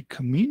actually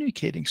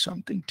communicating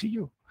something to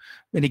you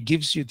when he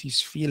gives you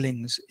these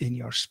feelings in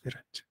your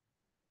spirit.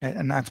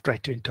 And I've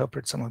tried to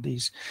interpret some of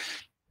these.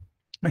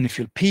 When you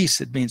feel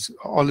peace, it means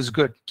all is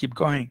good, keep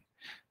going.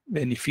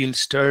 When you feel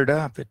stirred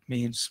up, it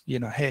means,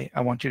 hey,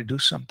 I want you to do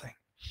something.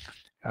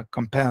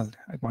 Compelled,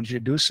 I want you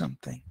to do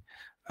something.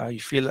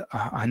 You feel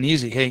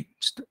uneasy, hey,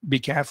 be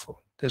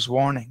careful. There's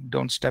warning,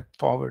 don't step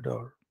forward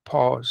or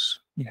pause.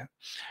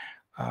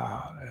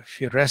 If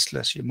you're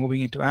restless, you're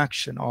moving into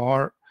action,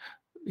 or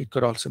it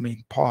could also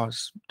mean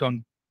pause,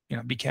 don't,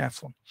 be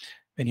careful.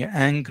 When you're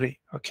angry,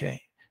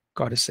 okay,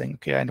 God is saying,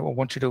 okay, I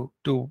want you to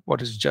do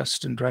what is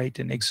just and right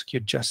and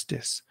execute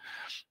justice.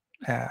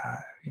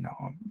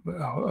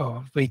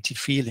 Weighty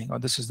feeling, or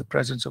this is the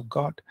presence of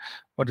God.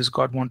 What does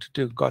God want to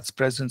do? God's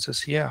presence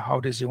is here. How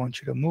does he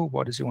want you to move?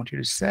 What does he want you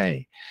to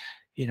say?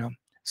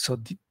 So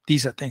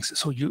these are things.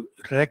 So you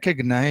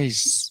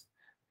recognize.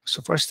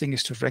 So first thing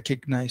is to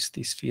recognize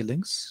these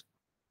feelings,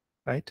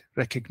 right?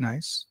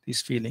 Recognize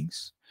these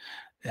feelings.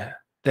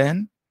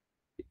 Then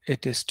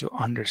it is to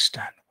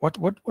understand what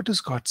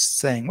is God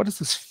saying? What does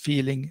this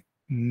feeling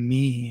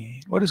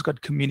mean? What is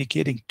God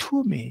communicating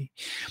to me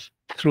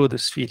through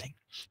this feeling?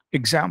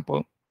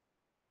 Example,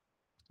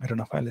 I don't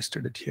know if I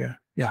listed it here.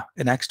 Yeah,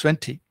 in Acts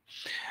 20,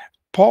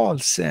 Paul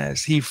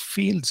says he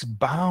feels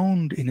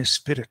bound in his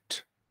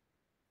spirit.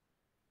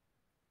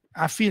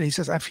 He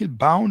says, I feel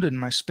bound in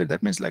my spirit.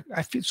 That means like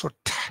I feel so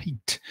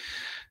tight.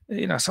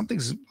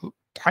 Something's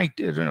tight,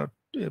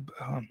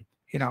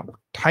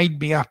 tied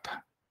me up.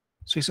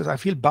 So he says, I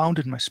feel bound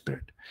in my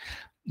spirit.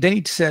 Then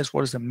he says,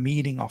 what is the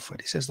meaning of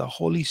it? He says, the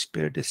Holy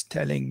Spirit is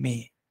telling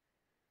me.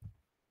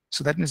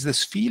 So that means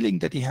this feeling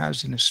that he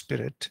has in his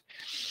spirit,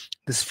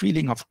 this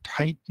feeling of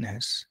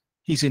tightness,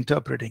 he's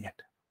interpreting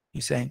it.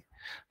 He's saying,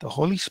 the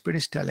Holy Spirit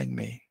is telling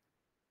me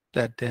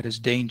that there is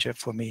danger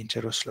for me in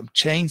Jerusalem.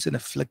 Chains and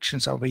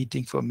afflictions are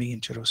waiting for me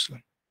in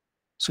Jerusalem.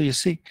 So you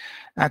see,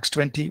 Acts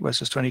 20,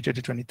 verses 22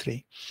 to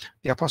 23,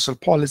 the Apostle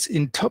Paul is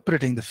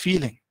interpreting the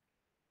feeling.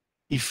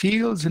 He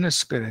feels in his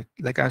spirit,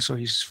 like as though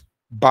he's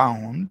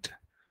bound,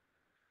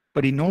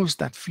 but he knows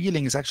that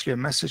feeling is actually a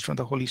message from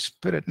the Holy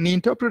Spirit, and he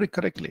interpreted it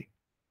correctly.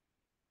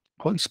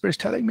 Holy Spirit is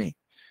telling me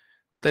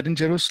that in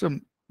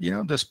Jerusalem,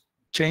 there's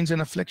chains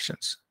and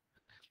afflictions.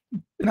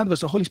 In other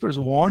words, the Holy Spirit is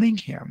warning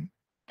him,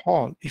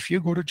 Paul, if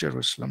you go to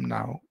Jerusalem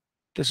now,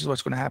 this is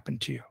what's going to happen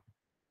to you.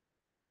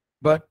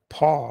 But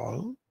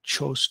Paul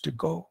chose to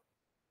go.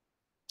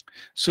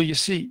 So you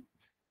see,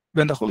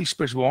 when the Holy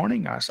Spirit is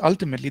warning us,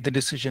 ultimately the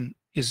decision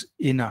is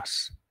in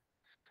us,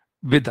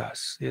 with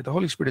us. The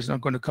Holy Spirit is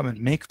not going to come and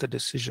make the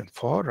decision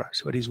for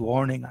us, but he's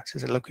warning us. He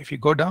said, look, if you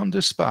go down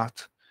this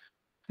path,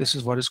 this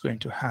is what is going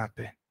to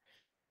happen.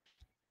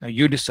 Now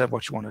you decide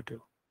what you want to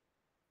do.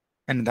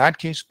 And in that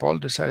case, Paul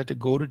decided to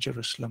go to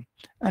Jerusalem,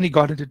 and he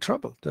got into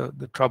trouble.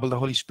 The trouble the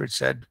Holy Spirit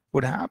said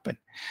would happen.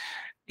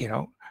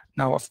 Now,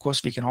 of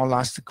course, we can all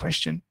ask the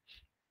question,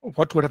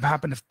 what would have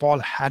happened if Paul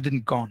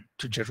hadn't gone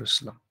to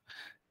Jerusalem?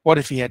 What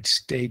if he had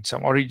stayed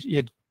somewhere, or he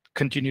had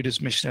continued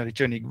his missionary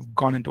journey,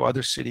 gone into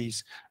other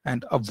cities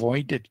and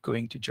avoided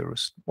going to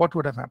Jerusalem? What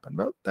would have happened?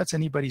 Well, that's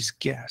anybody's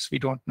guess. We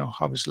don't know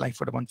how his life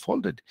would have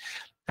unfolded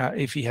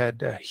if he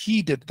had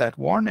heeded that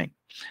warning.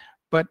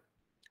 But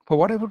for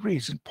whatever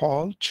reason,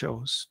 Paul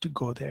chose to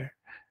go there.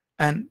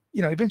 And,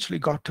 eventually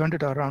God turned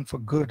it around for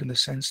good, in the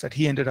sense that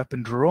he ended up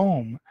in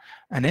Rome.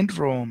 And in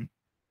Rome,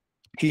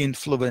 he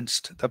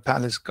influenced the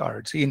palace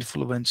guards. He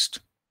influenced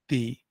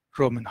the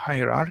Roman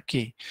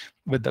hierarchy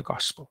with the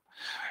gospel.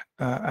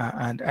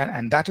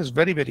 And that is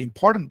very, very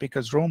important,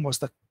 because Rome was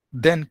the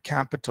then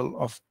capital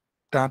of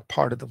that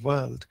part of the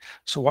world.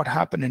 So what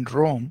happened in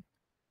Rome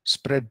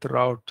spread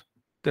throughout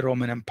the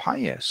Roman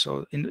Empire.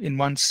 So in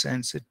one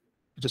sense, it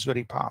is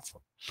very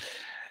powerful.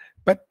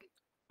 But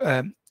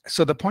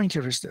so the point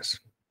here is this: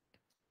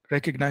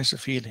 recognize the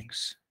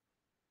feelings,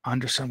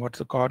 understand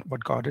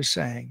what God is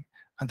saying,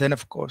 and then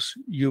of course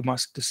you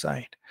must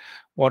decide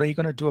what are you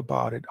going to do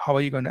about it, how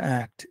are you going to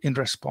act in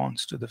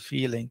response to the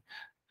feeling,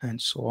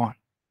 and so on.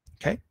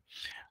 Okay,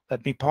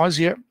 let me pause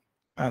here.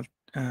 I'll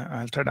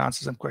try to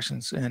answer some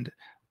questions, and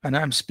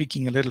I'm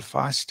speaking a little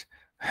fast,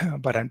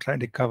 but I'm trying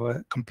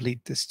to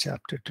complete this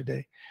chapter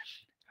today.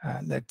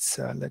 Let's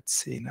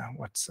see now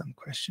what's some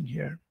question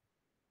here.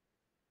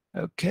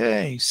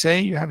 Okay,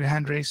 say you have your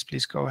hand raised,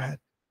 please go ahead.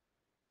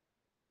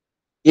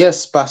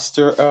 Yes,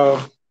 Pastor.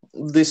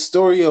 The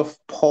story of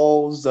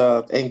Paul's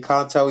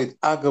encounter with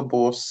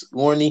Agabus,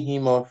 warning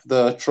him of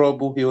the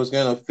trouble he was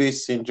going to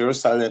face in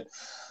Jerusalem.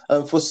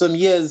 For some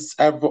years,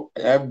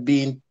 I've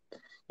been,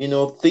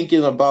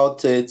 thinking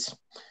about it.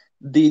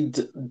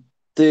 Did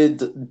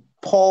did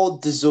Paul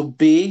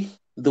disobey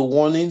the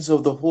warnings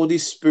of the Holy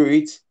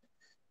Spirit,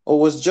 or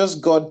was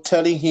just God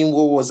telling him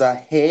what was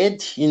ahead?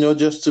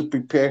 Just to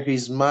prepare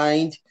his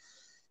mind.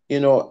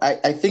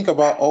 I think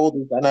about all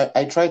this, and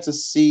I try to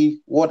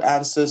see what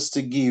answers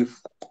to give.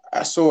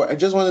 So I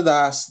just wanted to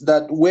ask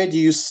that, where do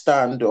you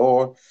stand,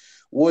 or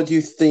what do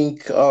you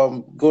think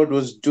God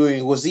was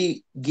doing? Was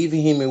he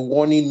giving him a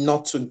warning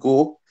not to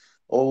go,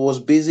 or was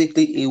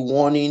basically a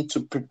warning to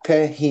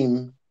prepare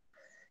him,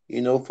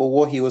 for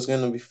what he was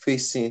going to be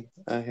facing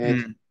ahead?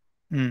 Mm,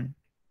 mm,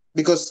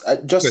 Because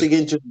just good.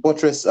 again to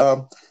buttress,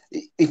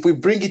 if we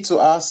bring it to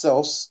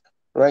ourselves,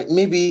 right,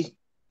 maybe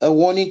a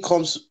warning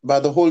comes by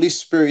the Holy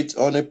Spirit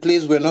on a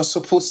place we're not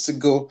supposed to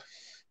go.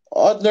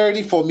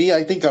 Ordinarily, for me,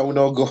 I think I will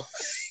not go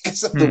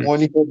because of the Mm,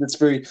 warning of the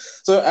Spirit.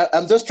 So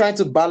I'm just trying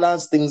to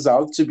balance things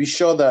out to be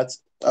sure that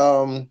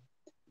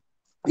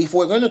if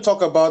we're going to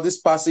talk about this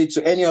passage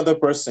to any other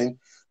person,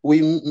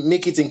 we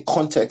make it in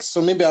context.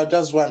 So maybe I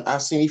just want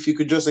asking if you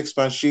could just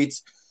expatiate,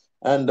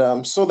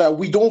 and so that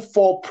we don't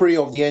fall prey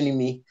of the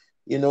enemy.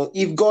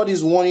 If God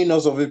is warning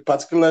us of a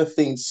particular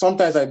thing,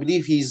 sometimes I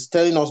believe He's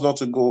telling us not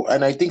to go,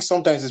 and I think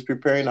sometimes He's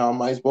preparing our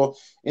minds. But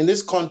in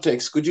this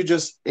context, could you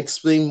just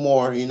explain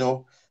more?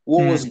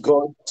 What was mm,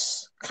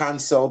 God's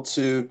counsel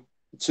to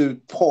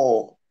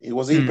Paul? It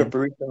was in mm,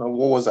 preparation of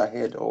what was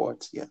ahead, or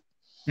what? Yeah.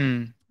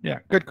 yeah,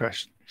 good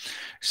question.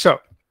 So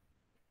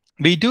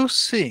we do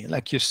see,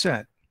 like you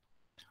said,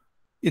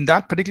 in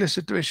that particular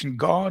situation,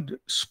 God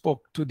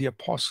spoke to the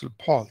Apostle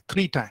Paul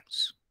 3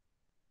 times.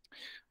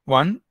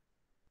 One,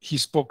 he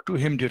spoke to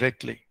him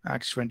directly,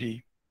 Acts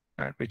 20,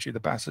 which is the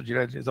passage you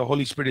read. The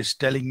Holy Spirit is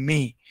telling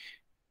me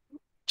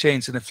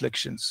chains and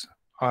afflictions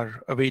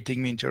are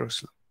awaiting me in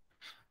Jerusalem.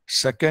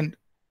 Second,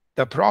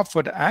 the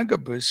prophet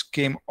Agabus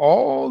came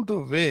all the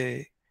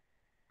way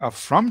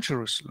from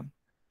Jerusalem.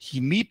 He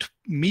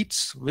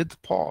meets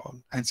with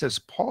Paul and says,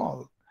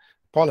 Paul,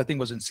 I think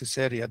was in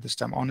Caesarea at this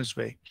time on his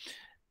way.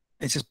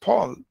 He says,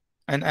 Paul,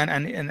 and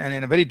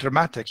in a very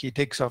dramatic, he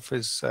takes off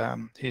his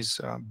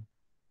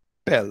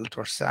belt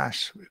or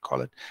sash, we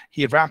call it.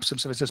 He wraps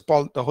himself and says,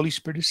 Paul, the Holy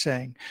Spirit is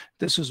saying,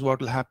 this is what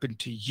will happen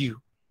to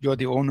you. You're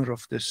the owner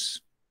of this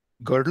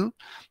girdle.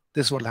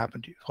 This is what will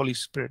happen to you, Holy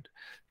Spirit.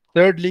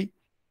 Thirdly,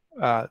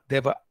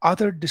 there were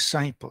other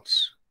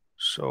disciples.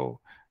 So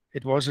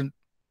it wasn't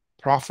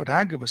Prophet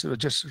Agabus, it was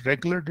just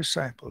regular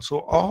disciples who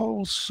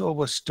also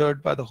were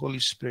stirred by the Holy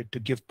Spirit to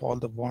give Paul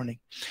the warning.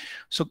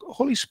 So the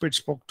Holy Spirit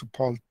spoke to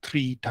Paul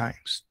 3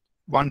 times.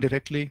 One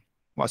directly,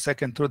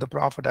 second through the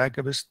prophet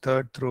Agabus,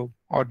 third through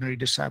ordinary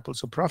disciples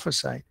who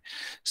prophesied,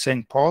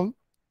 saying, Paul,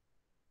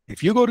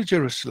 if you go to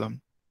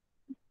Jerusalem,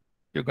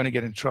 you're going to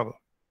get in trouble.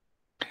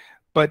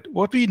 But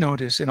what we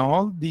notice in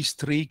all these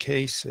 3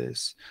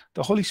 cases,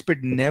 the Holy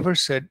Spirit never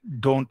said,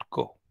 don't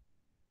go.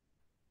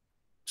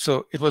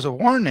 So it was a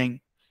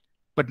warning,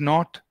 but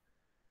not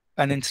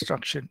an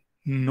instruction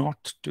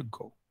not to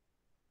go.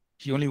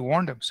 He only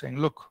warned him, saying,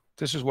 look,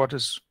 this is what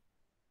is,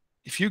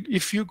 if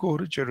you go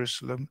to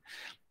Jerusalem,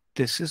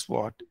 this is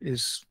what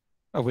is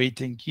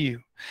awaiting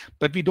you.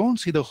 But we don't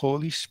see the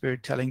Holy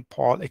Spirit telling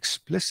Paul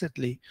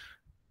explicitly,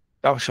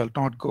 thou shalt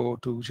not go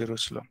to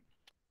Jerusalem,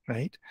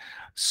 right?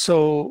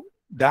 So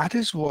that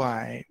is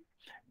why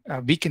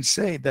we can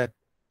say that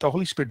the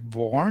Holy Spirit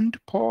warned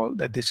Paul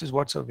that this is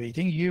what's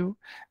awaiting you,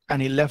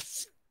 and he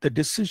left, the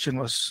decision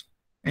was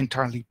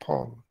entirely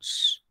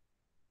Paul's,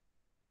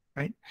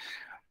 right?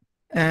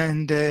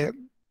 And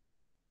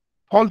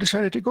Paul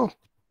decided to go.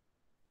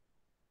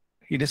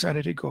 He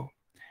decided to go.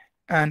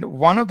 And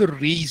one of the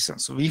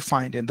reasons we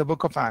find in the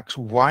book of Acts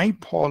why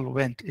Paul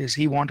went is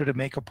he wanted to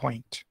make a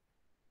point.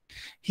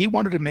 He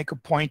wanted to make a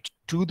point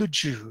to the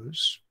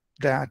Jews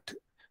that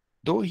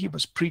though he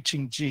was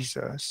preaching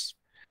Jesus,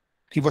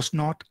 he was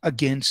not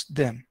against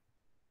them.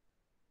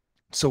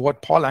 So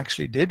what Paul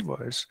actually did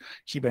was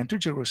he went to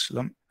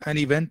Jerusalem and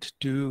he went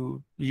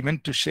to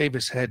shave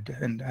his head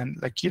and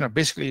like,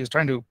 basically he's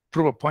trying to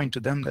prove a point to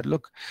them that,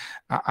 look,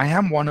 I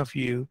am one of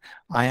you.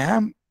 I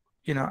am,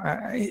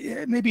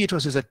 maybe it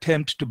was his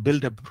attempt to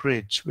build a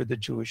bridge with the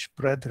Jewish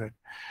brethren.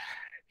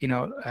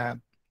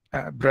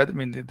 brother, I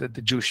mean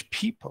the Jewish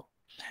people.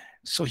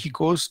 So he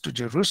goes to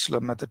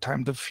Jerusalem at the time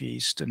of the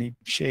feast, and he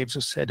shaves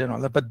his head and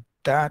all that. But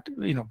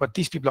but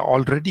these people are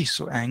already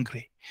so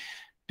angry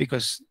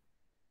because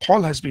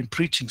Paul has been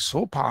preaching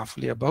so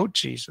powerfully about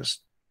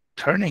Jesus,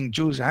 turning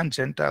Jews and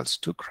Gentiles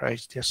to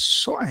Christ. They're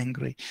so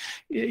angry.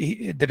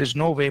 There is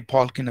no way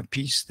Paul can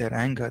appease their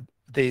anger.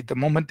 The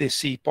moment they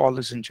see Paul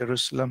is in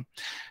Jerusalem,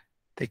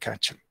 they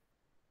catch him,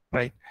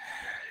 right?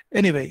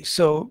 Anyway,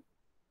 so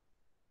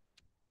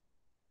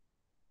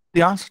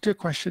the answer to your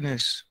question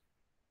is,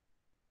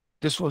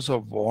 this was a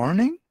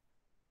warning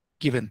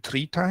given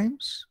 3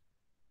 times,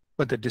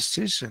 but the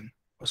decision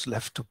was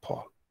left to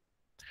Paul.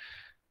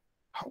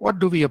 What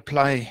do we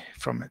apply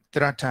from it?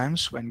 There are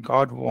times when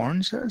God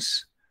warns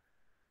us,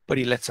 but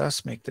he lets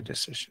us make the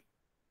decision.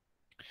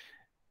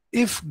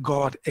 If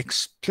God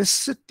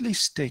explicitly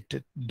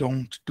stated,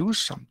 don't do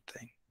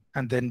something,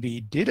 and then we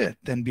did it,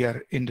 then we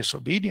are in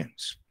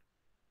disobedience.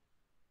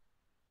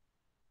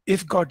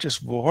 If God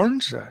just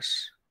warns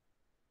us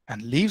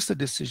and leaves the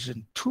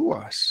decision to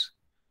us,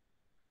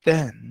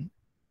 then,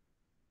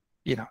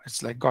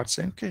 it's like God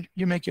saying, okay,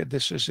 you make your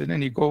decision,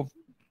 and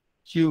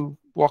you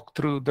walk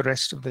through the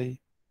rest of the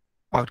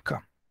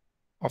outcome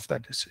of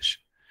that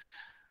decision.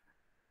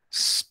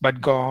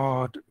 But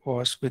God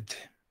was with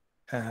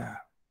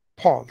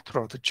Paul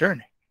throughout the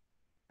journey,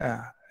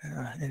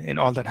 in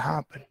all that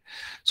happened.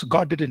 So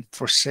God didn't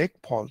forsake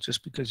Paul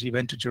just because he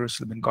went to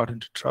Jerusalem and got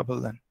into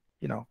trouble, and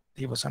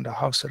he was under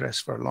house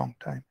arrest for a long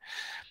time.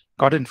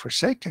 God didn't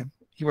forsake him.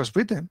 He was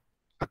with him,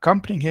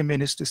 accompanying him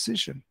in his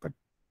decision. But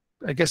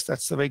I guess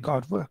that's the way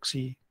God works.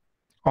 He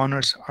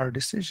honors our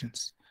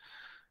decisions.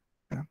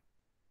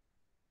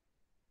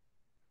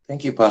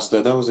 Thank you,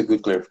 Pastor. That was a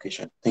good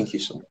clarification. Thank you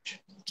so much.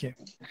 Okay.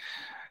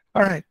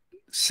 All right.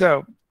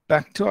 So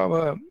back to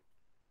our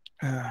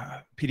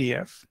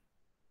PDF.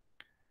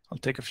 I'll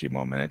take a few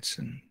more minutes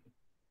and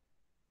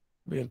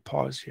we'll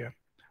pause here.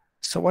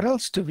 So what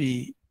else do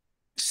we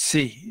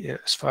see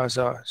as far as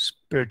our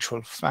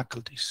spiritual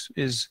faculties?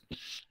 Is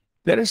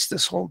there is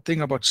this whole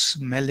thing about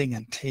smelling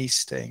and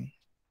tasting.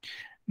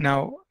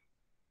 Now,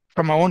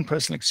 from my own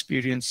personal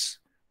experience,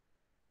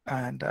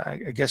 and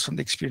I guess from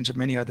the experience of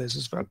many others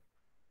as well,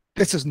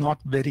 this is not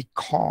very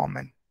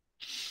common.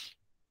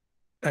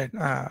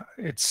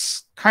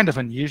 It's kind of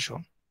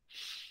unusual.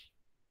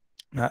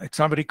 It's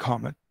not very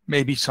common.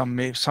 Maybe some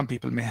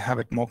people may have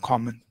it more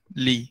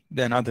commonly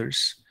than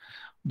others,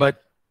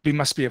 but we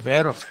must be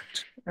aware of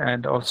it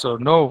and also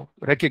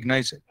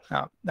recognize it.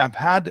 Now, I've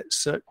had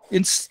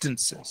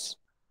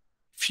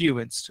few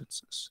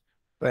instances,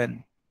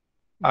 when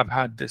I've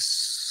had this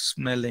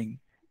smelling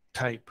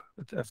type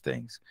of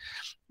things,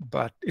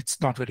 but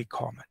it's not very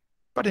common.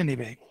 But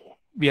anyway,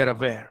 we are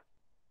aware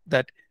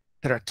that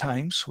there are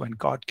times when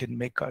God can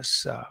make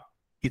us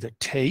either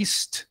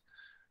taste,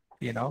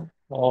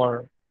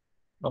 or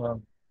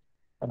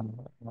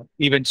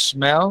even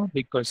smell,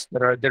 because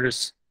there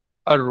is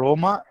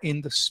aroma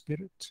in the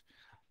spirit,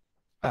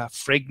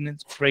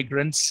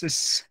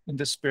 fragrances in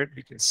the spirit.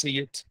 We can see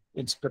it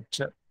in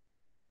scripture,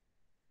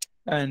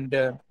 and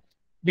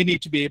we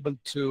need to be able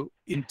to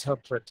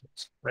interpret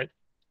it, right?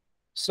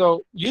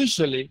 So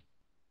usually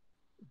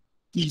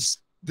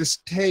this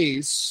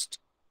taste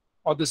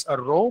or this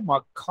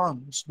aroma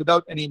comes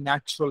without any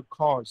natural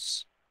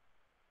cause.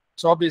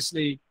 So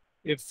obviously,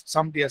 if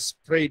somebody has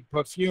sprayed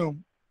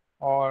perfume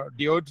or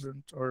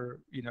deodorant, or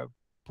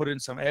put in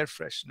some air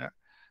freshener,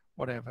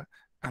 whatever,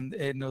 and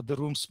the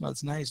room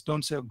smells nice,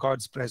 don't say, oh,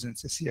 God's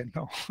presence is here.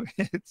 No,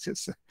 it's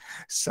just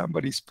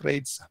somebody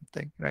sprayed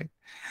something, right?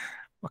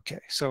 Okay,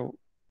 so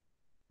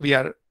we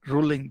are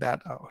ruling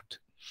that out.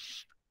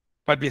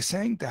 But we're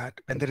saying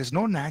that when there is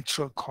no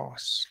natural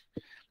cause,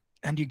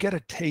 and you get a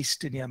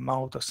taste in your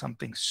mouth of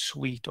something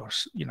sweet, or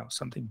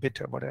something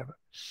bitter, whatever,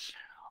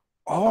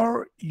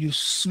 or you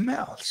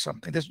smell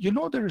something,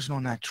 there is no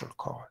natural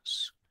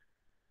cause.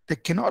 There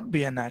cannot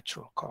be a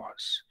natural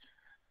cause,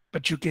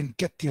 but you can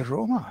get the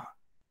aroma.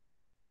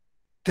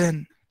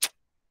 Then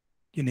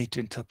you need to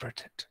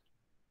interpret it.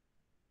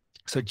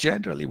 So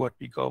generally what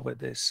we go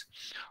with is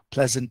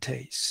pleasant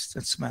tastes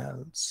and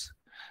smells,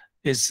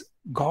 is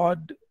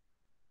God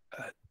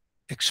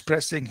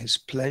expressing his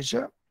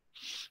pleasure,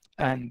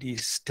 and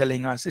he's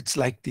telling us it's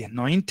like the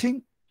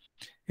anointing.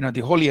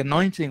 The holy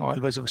anointing oil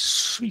was a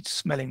sweet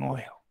smelling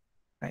oil,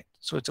 right?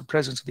 So it's a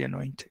presence of the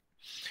anointing.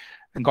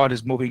 And God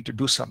is moving to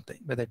do something,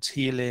 whether it's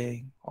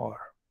healing or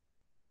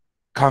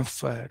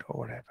comfort or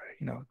whatever,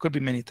 it could be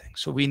many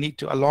things. So we need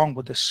to, along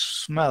with the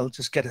smell,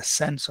 just get a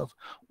sense of,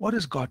 what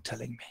is God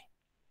telling me?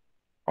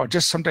 Or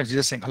just sometimes you're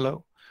just saying,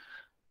 hello,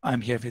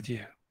 I'm here with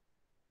you.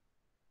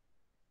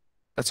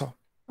 That's all.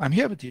 I'm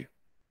here with you.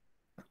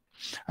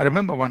 I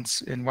remember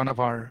once in one of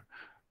our,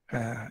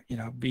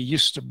 we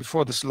used to,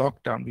 before this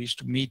lockdown, we used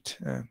to meet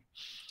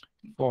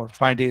for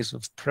 5 days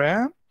of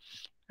prayer.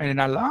 And in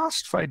our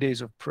last 5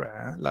 days of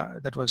prayer,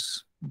 that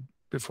was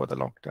before the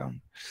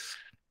lockdown.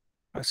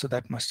 So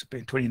that must have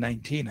been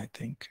 2019, I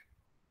think.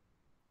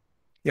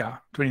 Yeah,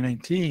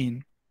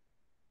 2019.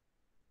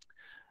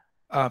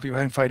 we were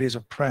having 5 days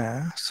of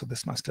prayer. So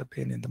this must have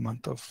been in the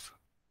month of,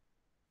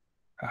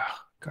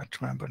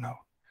 can't remember now.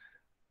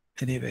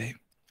 Anyway,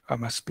 it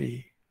must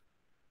be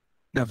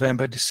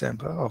November,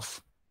 December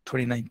of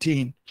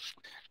 2019.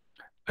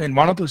 In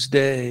one of those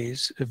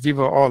days, we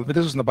were all, this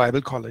was in the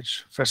Bible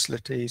College,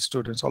 facility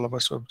students, all of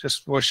us were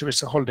just worship.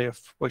 It's a whole day of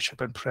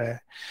worship and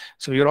prayer.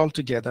 So we were all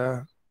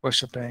together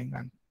worshiping,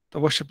 and the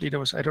worship leader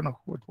was, I don't know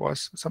who it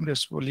was, somebody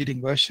was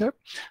leading worship.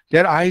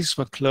 Their eyes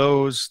were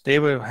closed. They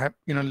were,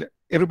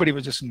 everybody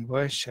was just in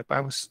worship. I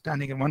was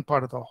standing in one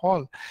part of the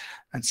hall,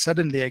 and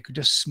suddenly I could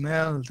just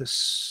smell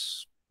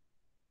this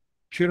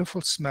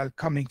beautiful smell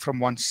coming from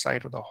one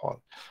side of the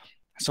hall.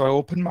 So I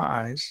opened my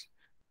eyes,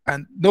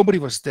 and nobody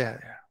was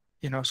there.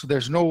 So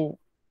there's no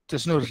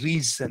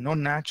reason, no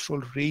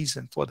natural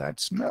reason for that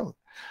smell.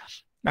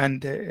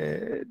 And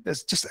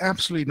there's just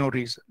absolutely no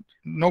reason.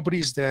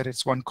 Nobody's there.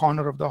 It's one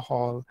corner of the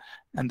hall,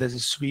 and there's a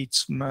sweet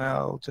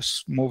smell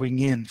just moving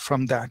in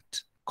from that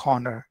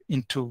corner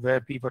into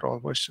where we were all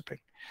worshiping.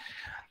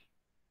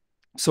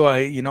 So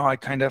I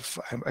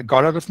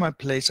got out of my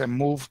place. I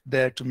moved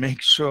there to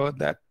make sure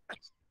that,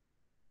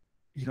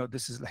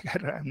 this is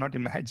like, I'm not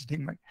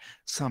imagining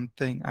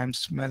something I'm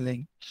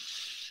smelling.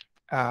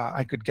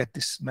 I could get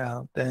the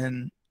smell.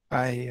 Then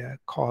I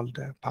called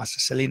Pastor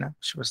Selena.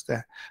 She was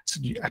there. So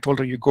I told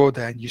her, you go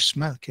there and you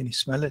smell. Can you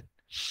smell it?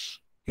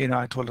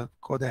 I told her,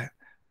 go there.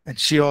 And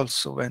she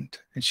also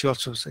went, and she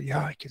also said,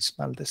 yeah, I can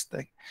smell this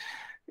thing.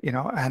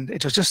 And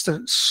it was just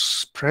the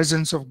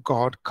presence of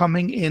God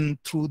coming in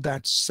through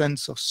that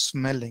sense of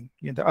smelling,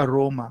 the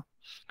aroma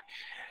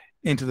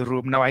into the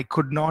room. Now, I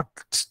could not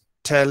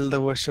tell the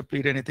worship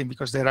leader anything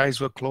because their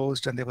eyes were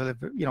closed, and they were,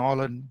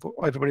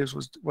 everybody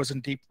was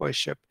in deep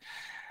worship.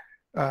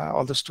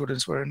 All the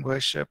students were in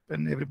worship,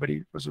 and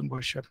everybody was in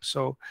worship.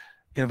 So,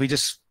 we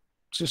just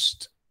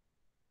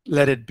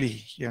let it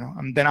be,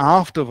 And then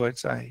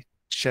afterwards, I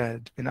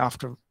shared, in our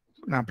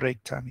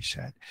break time, we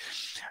shared.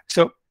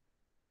 So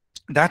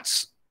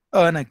that's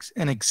an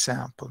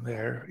example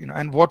where,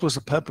 and what was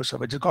the purpose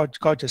of it?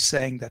 God just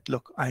saying that,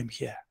 look, I'm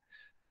here,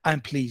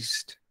 I'm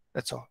pleased.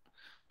 That's all.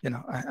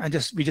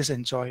 We just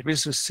enjoy it. We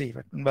just receive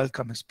it and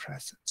welcome his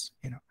presence.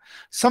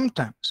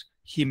 Sometimes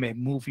he may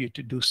move you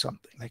to do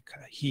something like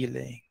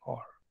healing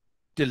or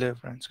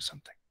deliverance or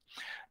something.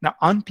 Now,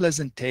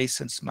 unpleasant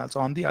tastes and smells,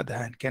 on the other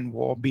hand, can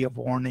be a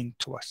warning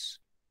to us.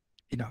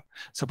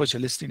 Suppose you're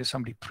listening to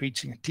somebody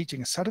preaching and teaching,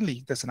 and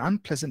suddenly there's an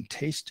unpleasant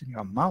taste in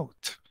your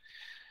mouth.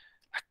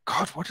 Like,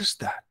 God, what is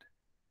that?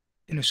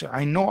 So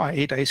I know I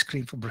ate ice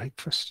cream for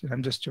breakfast.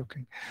 I'm just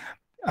joking.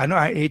 I know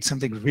I ate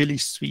something really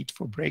sweet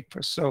for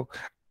breakfast. So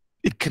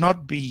it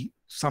cannot be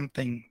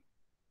something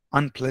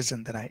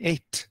unpleasant that I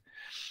ate,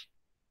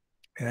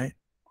 right?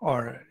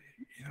 Or,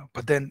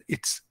 but then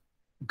it's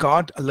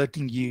God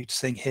alerting you,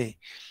 saying, hey,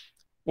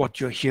 what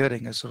you're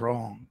hearing is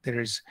wrong.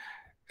 There is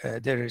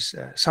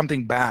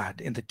something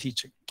bad in the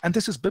teaching. And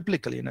this is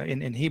biblical,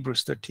 in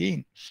Hebrews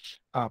 13,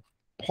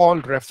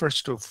 Paul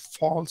refers to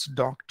false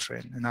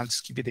doctrine. And I'll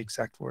just give you the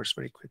exact verse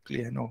very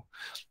quickly. I know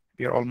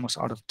we are almost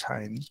out of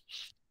time.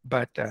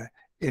 But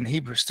in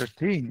Hebrews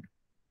 13,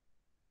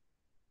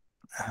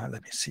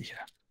 let me see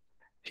here.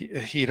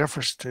 He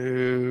refers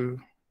to,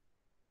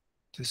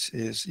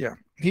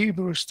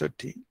 Hebrews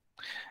 13,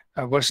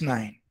 verse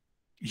 9.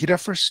 He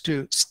refers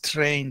to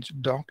strange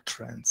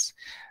doctrines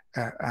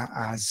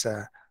as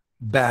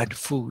bad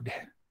food.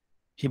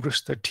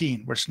 Hebrews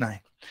 13, verse 9.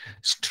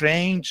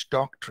 Strange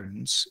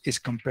doctrines is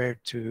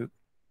compared to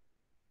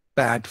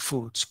bad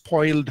food,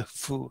 spoiled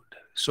food.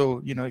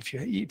 So, if you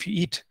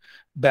eat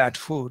bad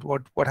food,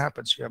 what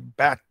happens? You have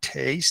bad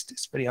taste.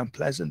 It's very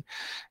unpleasant.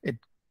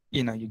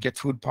 You get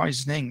food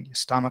poisoning, your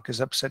stomach is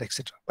upset,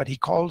 etc. But he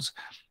calls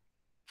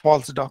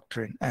false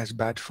doctrine as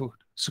bad food.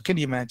 So can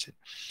you imagine?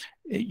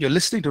 You're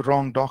listening to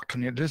wrong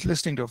doctrine. You're just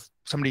listening to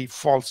somebody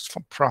false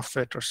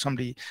prophet or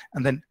somebody,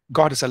 and then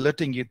God is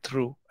alerting you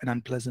through an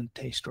unpleasant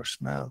taste or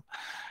smell,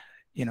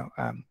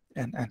 and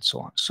so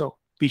on. So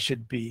we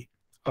should be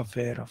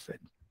aware of it.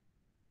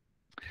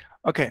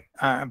 Okay,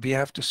 we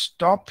have to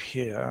stop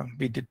here.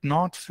 We did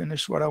not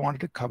finish what I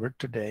wanted to cover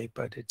today,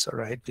 but it's all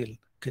right. We'll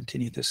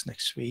continue this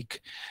next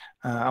week.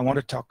 I want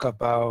to talk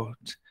about,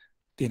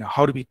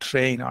 how do we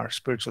train our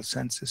spiritual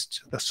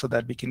senses so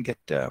that we can get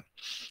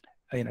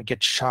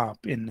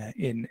sharp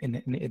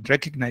in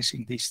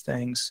recognizing these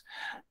things.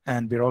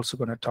 And we're also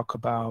going to talk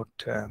about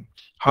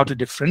how to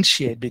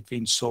differentiate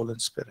between soul and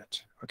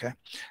spirit. Okay,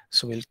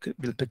 so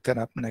we'll pick that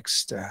up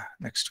next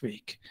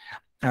week.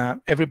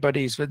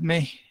 Everybody is with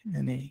me?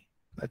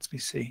 Let me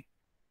see.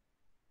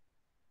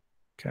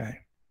 Okay.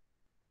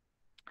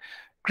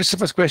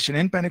 Christopher's question: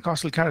 in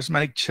Pentecostal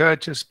charismatic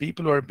churches,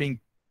 people who are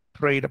being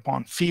prayed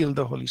upon feel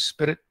the Holy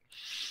Spirit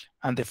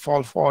and they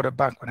fall forward or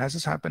backward. Has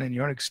this happened in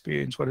your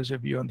experience? What is your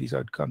view on these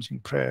outcomes in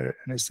prayer?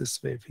 And is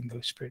this waving the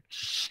Holy Spirit?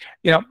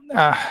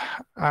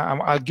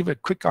 I'll give a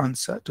quick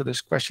answer to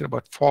this question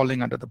about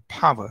falling under the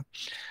power.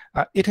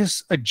 It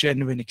is a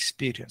genuine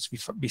experience.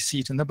 We see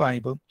it in the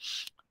Bible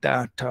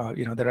that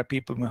there are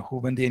people who,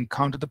 when they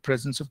encounter the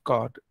presence of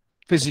God,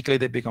 physically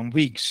they become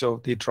weak,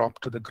 so they drop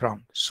to the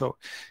ground. So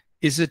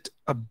is it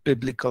a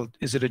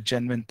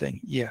genuine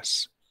thing?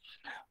 Yes.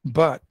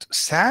 But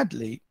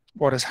sadly,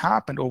 what has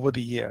happened over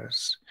the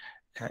years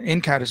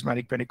in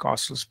charismatic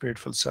Pentecostal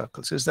spirit-filled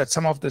circles is that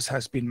some of this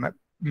has been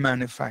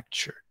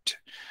manufactured.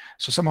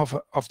 So some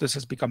of this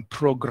has become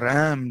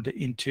programmed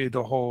into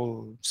the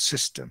whole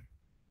system,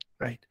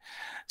 right?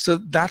 So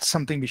that's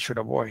something we should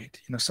avoid.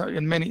 So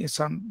in many,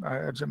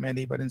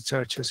 but in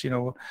churches,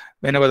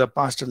 whenever the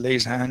pastor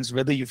lays hands,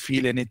 whether you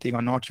feel anything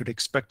or not, you'd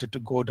expect it to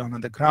go down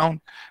on the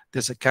ground.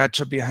 There's a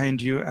catcher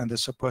behind you, and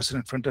there's a person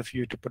in front of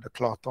you to put a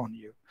cloth on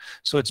you.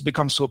 So it's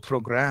become so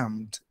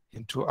programmed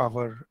into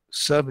our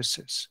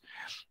services.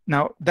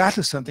 Now, that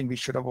is something we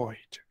should avoid.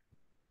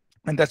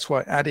 And that's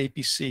why at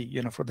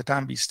APC, for the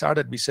time we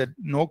started, we said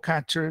no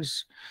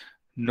catchers,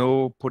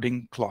 no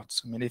putting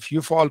cloths. I mean, if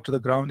you fall to the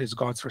ground, it's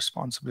God's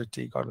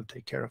responsibility. God will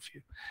take care of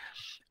you.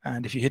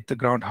 And if you hit the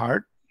ground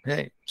hard,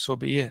 hey, so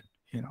be it,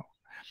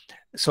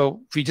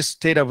 So we just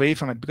stayed away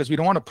from it because we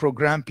don't want to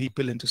program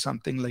people into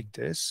something like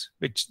this,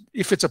 which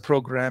if it's a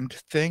programmed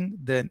thing,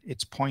 then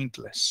it's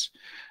pointless,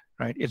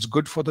 right? It's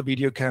good for the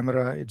video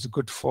camera. It's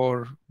good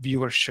for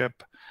viewership,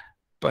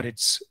 but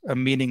it's a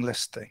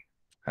meaningless thing.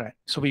 All right.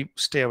 So we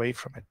stay away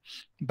from it.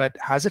 But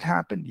has it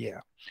happened? Yeah.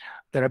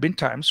 There have been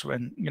times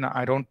when,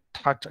 I don't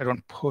touch, I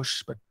don't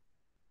push, but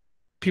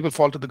people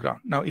fall to the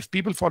ground. Now, if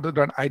people fall to the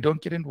ground, I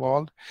don't get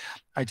involved.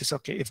 I just,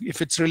 okay,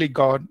 if it's really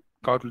God,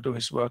 God will do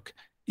his work.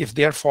 If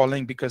they're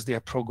falling because they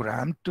are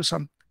programmed to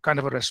some kind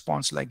of a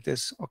response like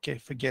this, okay,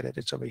 forget it.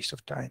 It's a waste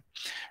of time.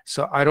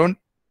 So I don't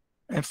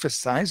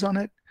emphasize on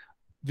it.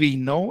 We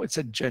know it's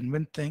a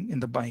genuine thing in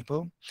the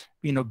Bible.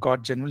 We know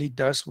God generally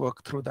does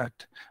work through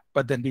that,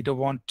 but then we don't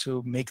want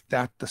to make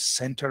that the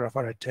center of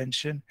our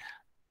attention.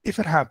 If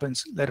it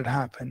happens, let it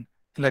happen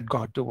and let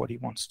God do what he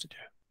wants to do.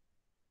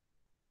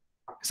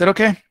 Is that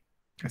okay?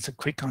 That's a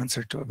quick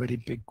answer to a very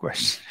big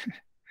question.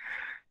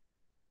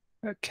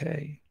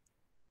 Okay.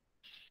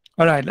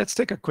 All right, let's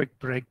take a quick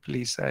break,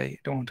 please. I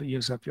don't want to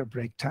use up your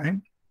break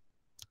time.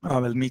 I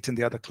will meet in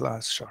the other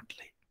class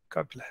shortly.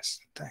 God bless.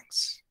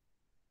 Thanks.